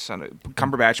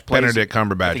Cumberbatch plays. Benedict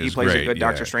Cumberbatch I think he plays great, a good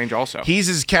Doctor Strange also. He's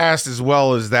as cast as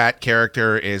well as that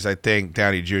character is, I think,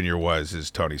 Downey Jr. was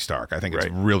as Tony Stark. I think it's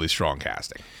really strong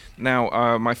casting.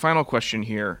 Now, my final question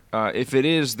here. If it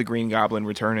is the Green Goblin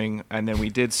returning, and then we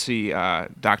did see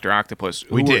Dr. Octopus,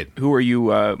 who are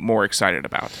you more excited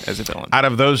about as a villain? Out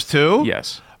of those two?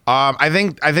 Yes. I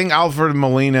think Alfred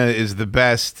Molina is the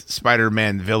best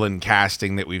Spider-Man villain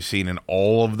casting that we've seen in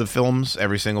all of the films,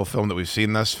 every single film that we've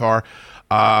seen thus far.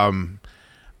 I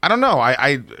don't know.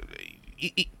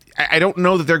 I don't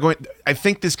know that they're going. I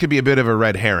think this could be a bit of a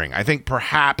red herring. I think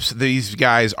perhaps these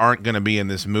guys aren't going to be in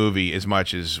this movie as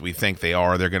much as we think they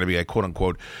are. They're going to be a quote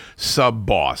unquote sub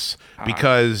boss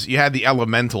because you had the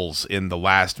Elementals in the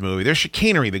last movie. There's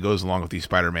chicanery that goes along with these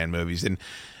Spider-Man movies, and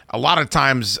a lot of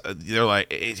times they're like,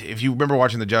 if you remember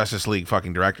watching the Justice League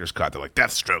fucking director's cut, they're like,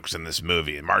 Deathstroke's in this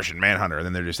movie and Martian Manhunter, and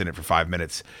then they're just in it for 5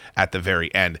 minutes at the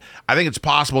very end. I think it's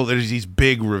possible that there's these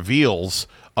big reveals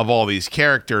of all these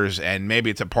characters, and maybe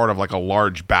it's a part of like a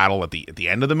large battle at the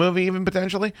end of the movie, even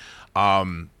potentially.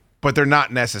 But they're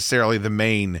not necessarily the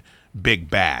main big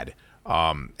bad.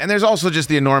 And there's also just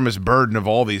the enormous burden of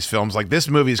all these films. Like this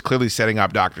movie is clearly setting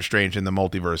up Doctor Strange in the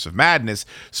Multiverse of Madness,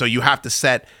 so you have to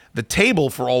set the table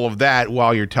for all of that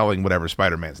while you're telling whatever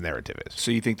Spider-Man's narrative is.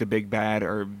 So you think the big bad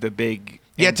or the big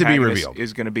yet to be revealed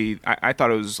is going to be? I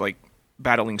thought it was like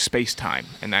battling space-time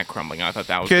and that crumbling. I thought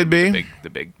that was the big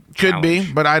could challenge. be,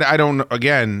 but I don't.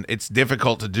 Again, it's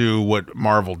difficult to do what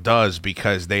Marvel does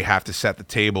because they have to set the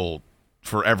table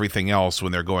for everything else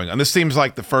when they're going. And this seems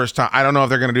like the first time. I don't know if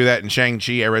they're going to do that in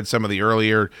Shang-Chi. I read some of the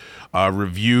earlier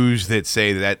reviews that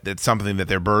say that that's something that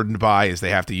they're burdened by, is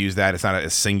they have to use that. It's not a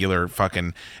singular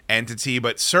fucking entity,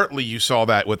 but certainly you saw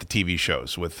that with the TV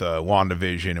shows, with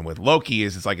WandaVision and with Loki,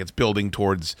 is it's like it's building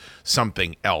towards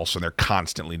something else, and they're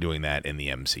constantly doing that in the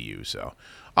MCU. So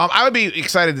I would be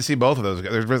excited to see both of those.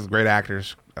 They're great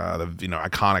actors,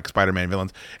 iconic Spider-Man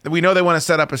villains. We know they want to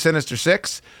set up a Sinister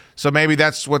Six, so maybe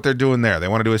that's what they're doing there. They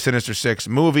want to do a Sinister Six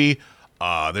movie.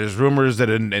 There's rumors that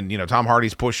Tom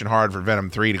Hardy's pushing hard for Venom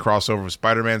 3 to cross over with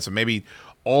Spider-Man, so maybe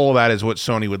all of that is what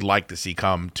Sony would like to see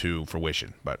come to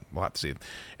fruition. But we'll have to see if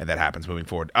that happens moving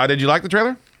forward. Did you like the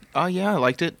trailer? Yeah, I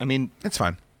liked it. I mean, it's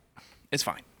fine. It's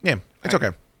fine. Yeah, it's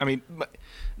okay. I mean,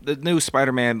 the new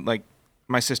Spider-Man, like,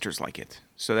 my sisters like it.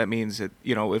 So that means that,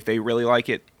 if they really like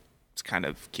it, it's kind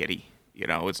of kiddie.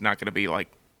 It's not going to be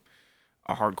like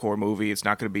a hardcore movie. It's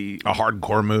not going to be a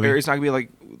hardcore movie. It's not going to be like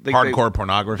hardcore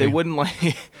pornography. They wouldn't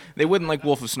like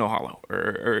Wolf of Snow Hollow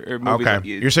or movies. Okay, like,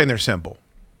 you're saying they're simple.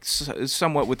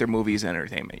 Somewhat with their movies and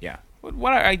entertainment. Yeah.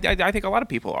 What I think a lot of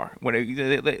people are when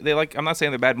they like. I'm not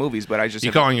saying they're bad movies, but I just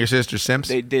you calling your sister simps?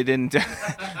 They didn't.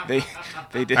 they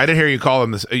did. I didn't hear you call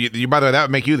them this. By the way, that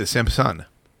would make you the simp son.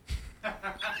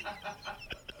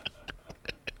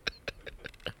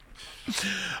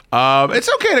 It's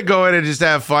okay to go in and just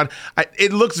have fun.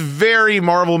 It looks very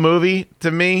Marvel movie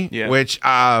to me, which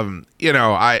I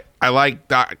like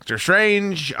Doctor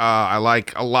Strange. I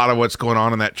like a lot of what's going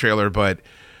on in that trailer, but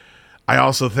I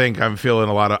also think I'm feeling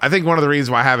I think one of the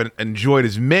reasons why I haven't enjoyed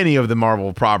as many of the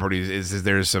Marvel properties is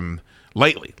there's some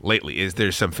lately is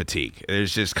there's some fatigue.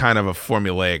 There's just kind of a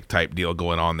formulaic type deal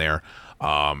going on there.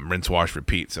 Rinse, wash,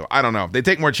 repeat. So I don't know. They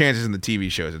take more chances in the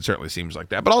TV shows. It certainly seems like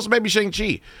that. But also maybe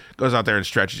Shang-Chi goes out there and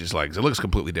stretches his legs. It looks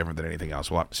completely different than anything else.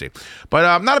 We'll have to see.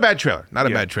 But not a bad trailer. Not a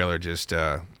bad trailer. Just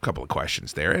a couple of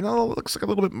questions there. And it looks like a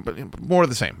little bit more of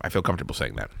the same. I feel comfortable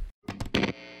saying that.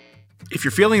 If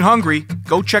you're feeling hungry,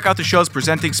 go check out the show's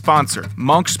presenting sponsor,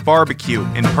 Monk's Barbecue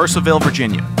in Purcellville,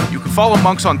 Virginia. You can follow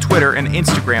Monks on Twitter and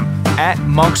Instagram at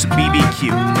MonksBBQ.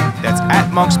 That's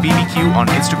at MonksBBQ on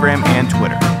Instagram and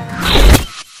Twitter.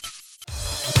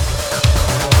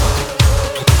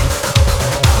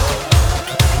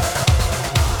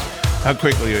 How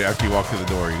quickly after you walk through the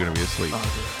door are you going to be asleep? I'm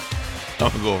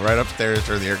going to go right upstairs,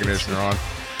 turn the air conditioner on.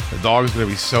 The dog's going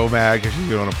to be so mad because she's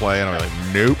going to play, and I'm like,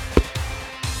 nope.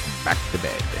 Back to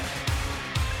bed.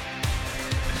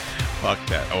 Fuck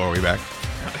that. Oh, are we back?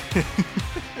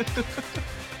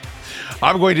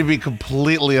 I'm going to be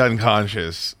completely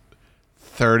unconscious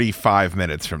 35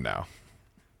 minutes from now.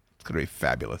 It's going to be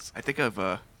fabulous. I think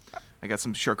I got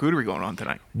some charcuterie going on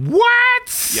tonight.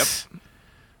 What? Yep.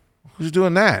 Who's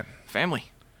doing that?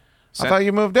 Family. I thought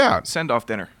you moved out. Send-off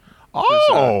dinner.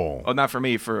 Oh. Not for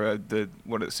me, for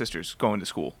one of the sisters going to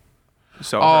school.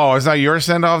 So. Oh, is that your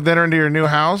send-off dinner into your new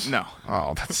house? No.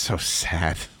 Oh, that's so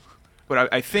sad.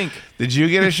 But I think... Did you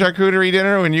get a charcuterie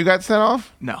dinner when you got sent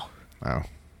off? No. Oh.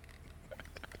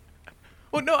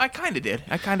 Well, no, I kind of did.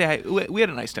 We had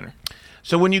a nice dinner.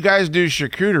 So when you guys do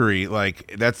charcuterie,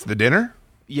 like, that's the dinner?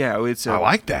 Yeah, it's... I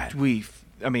like that.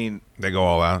 They go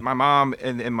all out. My mom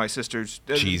and my sisters...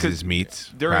 Cheeses,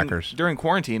 meats, crackers. During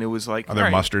quarantine, it was like... Are there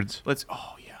mustards?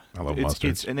 Oh, yeah. I love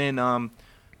mustards. And then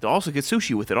they'll also get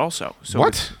sushi with it also. So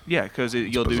what? Yeah, because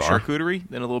you'll do charcuterie,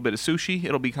 then a little bit of sushi.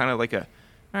 It'll be kind of like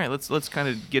all right, let's kind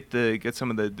of get some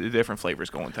of the different flavors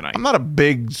going tonight. I'm not a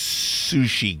big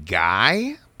sushi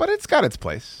guy, but it's got its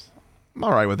place. I'm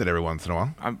all right with it every once in a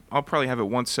while. I'll probably have it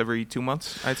once every 2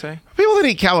 months, I'd say. People that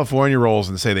eat California rolls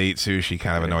and say they eat sushi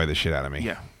kind of annoy the shit out of me.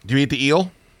 Yeah. Do you eat the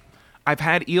eel? I've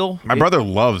had eel. My brother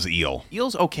loves eel.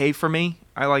 Eel's okay for me.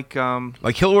 I like...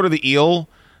 Like, he'll order the eel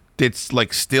that's,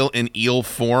 like, still in eel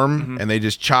form, and they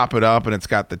just chop it up, and it's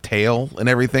got the tail and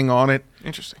everything on it.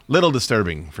 Interesting. Little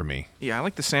disturbing for me. Yeah, I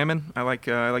like the salmon. I like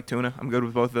tuna. I'm good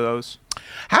with both of those.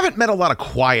 Haven't met a lot of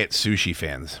quiet sushi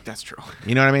fans. That's true.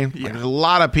 You know what I mean? Yeah. Like, there's a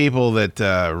lot of people that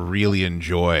really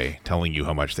enjoy telling you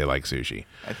how much they like sushi.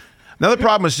 Another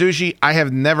problem with sushi, I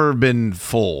have never been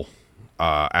full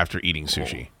after eating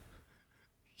sushi.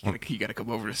 You gotta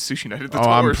come over to sushi night at the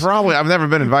I've never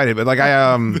been invited, but like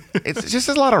it's just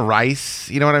a lot of rice.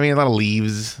 You know what I mean? A lot of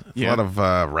leaves, a lot of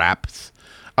wraps.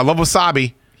 I love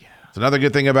wasabi. Yeah. It's another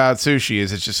good thing about sushi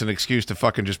is it's just an excuse to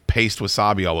fucking just paste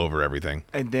wasabi all over everything.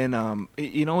 And then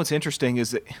what's interesting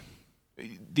is that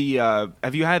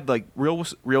have you had like real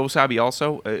wasabi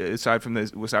also aside from the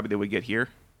wasabi that we get here?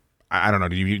 I don't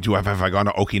know. Have I gone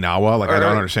to Okinawa? Like, I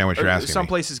don't understand what you're asking. Some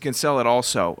places can sell it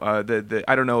also.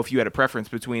 I don't know if you had a preference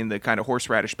between the kind of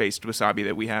horseradish based wasabi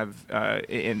that we have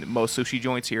in most sushi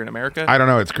joints here in America. I don't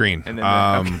know. It's green. And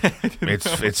then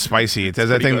it's spicy. It does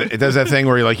that thing. It does that thing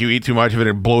where you eat too much of it,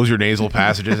 it blows your nasal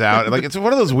passages out. Like, it's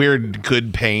one of those weird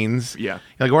good pains. Yeah.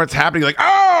 Like where it's happening, like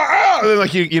and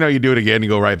then you do it again, you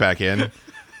go right back in.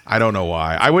 I don't know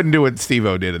why. I wouldn't do what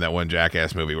Steve-O did in that one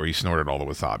Jackass movie where he snorted all the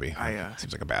wasabi.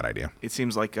 Seems like a bad idea. It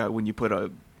seems like when you put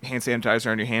a hand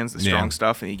sanitizer on your hands, the strong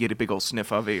stuff, and you get a big old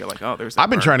sniff of it, you're like, oh, there's that I've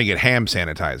been burn. trying to get ham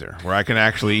sanitizer, where I can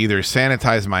actually either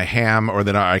sanitize my ham or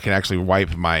then I can actually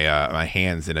wipe my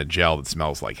hands in a gel that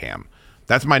smells like ham.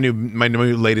 That's my new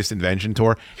latest invention,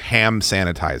 Tor. Ham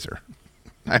sanitizer.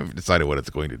 I haven't decided what it's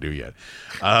going to do yet.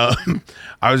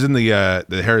 I was in the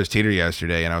Harris Teeter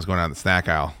yesterday, and I was going down the snack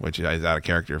aisle, which is out of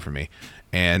character for me.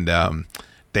 And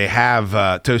they have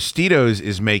Tostitos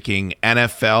is making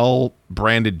NFL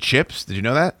branded chips. Did you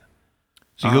know that?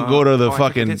 So you go to the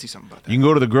fucking. You can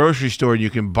go to the grocery store and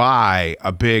you can buy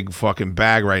a big fucking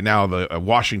bag right now. The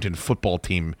Washington football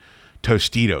team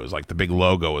Tostitos, like the big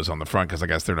logo is on the front because I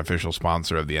guess they're an official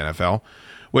sponsor of the NFL.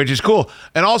 Which is cool.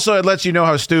 And also it lets you know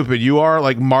how stupid you are,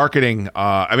 like marketing.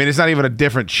 It's not even a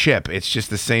different chip. It's just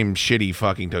the same shitty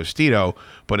fucking Tostito,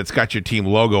 but it's got your team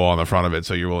logo on the front of it,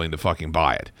 so you're willing to fucking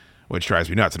buy it, which drives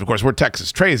me nuts. And of course, we're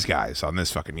Texas Trays guys on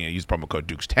this fucking, use promo code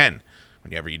Dukes10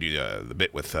 whenever you do the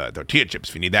bit with tortilla chips.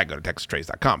 If you need that, go to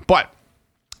TexasTrays.com. But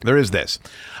there is this.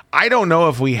 I don't know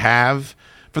if we have...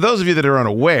 For those of you that are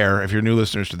unaware, if you're new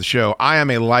listeners to the show, I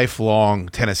am a lifelong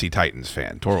Tennessee Titans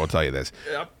fan. Tor will tell you this.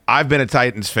 Yep. I've been a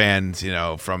Titans fan,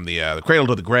 from the cradle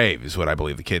to the grave, is what I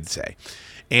believe the kids say.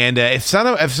 And if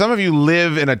some of you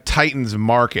live in a Titans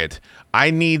market,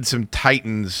 I need some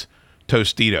Titans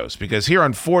Tostitos because here,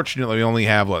 unfortunately, we only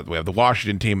have the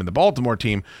Washington team and the Baltimore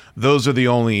team. Those are the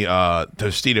only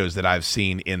Tostitos that I've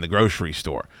seen in the grocery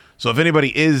store. So if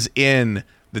anybody is in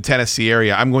the Tennessee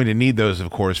area, I'm going to need those, of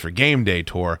course, for game day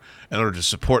tour in order to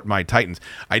support my Titans.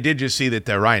 I did just see that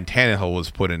Ryan Tannehill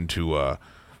was put into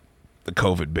the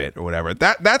COVID bit or whatever.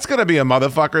 That's going to be a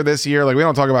motherfucker this year. Like, we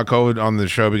don't talk about COVID on the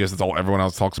show because that's all everyone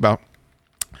else talks about.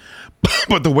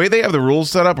 But the way they have the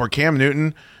rules set up where Cam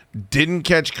Newton didn't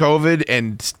catch COVID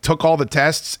and took all the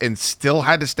tests and still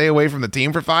had to stay away from the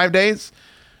team for 5 days,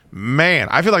 man,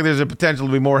 I feel like there's a potential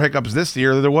to be more hiccups this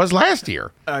year than there was last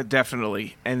year.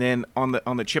 Definitely. And then on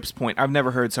the chips point, I've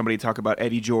never heard somebody talk about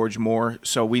Eddie George more,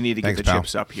 so we need to get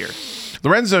chips up here.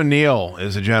 Lorenzo Neal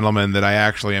is a gentleman that I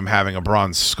actually am having a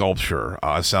bronze sculpture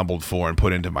assembled for and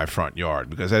put into my front yard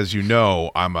because, as you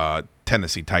know, I'm a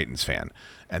Tennessee Titans fan,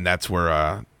 and that's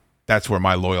where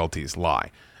my loyalties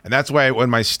lie. And that's why when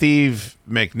my Steve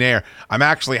McNair, I'm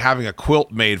actually having a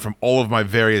quilt made from all of my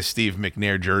various Steve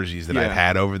McNair jerseys that I've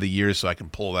had over the years, so I can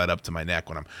pull that up to my neck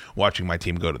when I'm watching my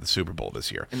team go to the Super Bowl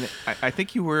this year. And I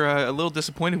think you were a little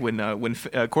disappointed when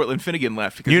Cortland Finnegan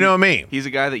left. Because you know me. He's a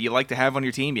guy that you like to have on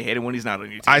your team. You hate him when he's not on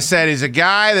your team. I said he's a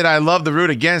guy that I love to root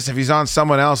against if he's on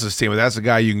someone else's team, but that's a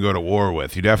guy you can go to war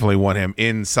with. You definitely want him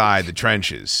inside the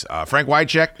trenches. Frank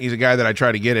Wycheck, he's a guy that I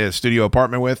tried to get a studio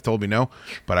apartment with, told me no,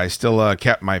 but I still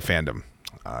kept my fandom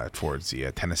towards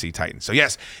the Tennessee Titans. So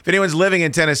yes, if anyone's living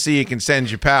in Tennessee, you can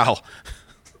send your pal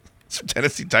some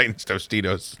Tennessee Titans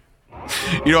Tostitos.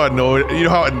 You know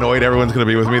how annoyed everyone's going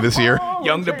to be with me this year?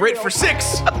 Young to Brit for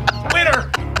 6.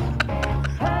 Winner.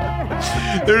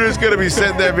 They're just going to be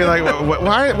sitting there being like,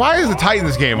 why is the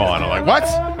Titans game on? I'm like, what?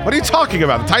 What are you talking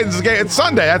about? The Titans game? It's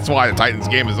Sunday. That's why the Titans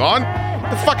game is on.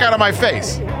 Get the fuck out of my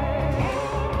face.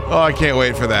 Oh, I can't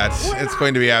wait for that. It's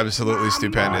going to be absolutely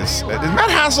stupendous. Did Matt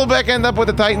Hasselbeck end up with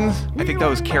the Titans? I think that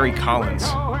was Kerry Collins.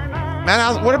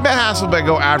 What did Matt Hasselbeck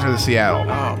go after the Seattle?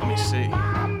 Oh, let me see.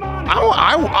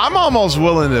 I'm almost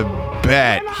willing to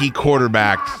bet he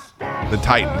quarterbacked the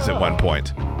Titans at one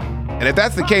point. And if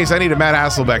that's the case, I need a Matt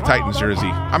Hasselbeck Titans jersey.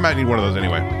 I might need one of those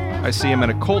anyway. I see him in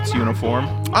a Colts uniform.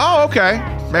 Oh, okay.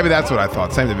 Maybe that's what I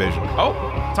thought. Same division. Oh,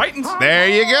 Titans. There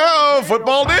you go.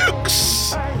 Football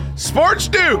Dukes. Sports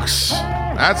Dukes.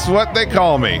 That's what they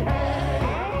call me.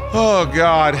 Oh,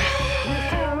 God.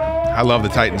 I love the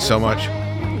Titans so much.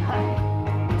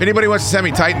 If anybody wants to send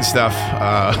me Titan stuff,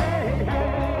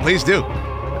 please do.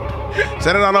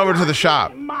 Send it on over to the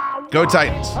shop. Go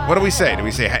Titans. What do we say? Do we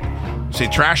say, hey, say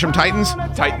trash them Titans?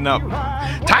 Tighten up.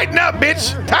 Tighten up,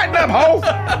 bitch. Tighten up, ho.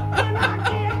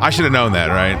 I should have known that,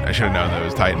 right? I should have known that it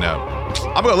was tighten up.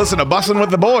 I'm going to listen to Bussin' with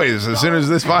the Boys as soon as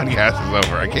this podcast is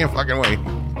over. I can't fucking wait.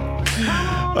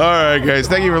 All right, guys.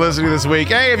 Thank you for listening this week.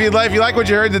 Hey, if you like what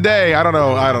you heard today, I don't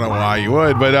know why you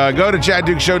would, but go to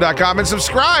ChadDukeShow.com and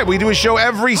subscribe. We do a show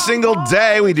every single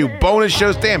day. We do bonus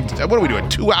shows. Damn, what do we do? A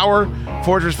 2-hour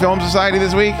Fortress Film Society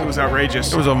this week? It was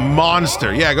outrageous. It was a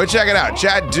monster. Yeah, go check it out.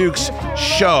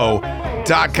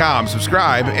 ChadDukesShow.com.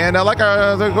 Subscribe and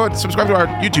go subscribe to our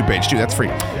YouTube page too. That's free.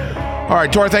 All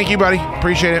right, Tor, thank you, buddy.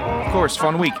 Appreciate it. Of course,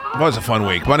 fun week. It was a fun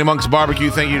week. Bunny Monk's Barbecue,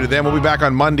 thank you to them. We'll be back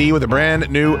on Monday with a brand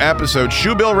new episode.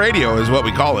 Shoebill Radio is what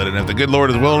we call it. And if the good Lord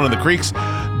is willing and the creeks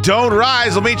don't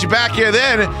rise, we'll meet you back here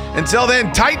then. Until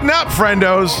then, tighten up,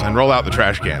 friendos, and roll out the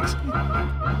trash cans.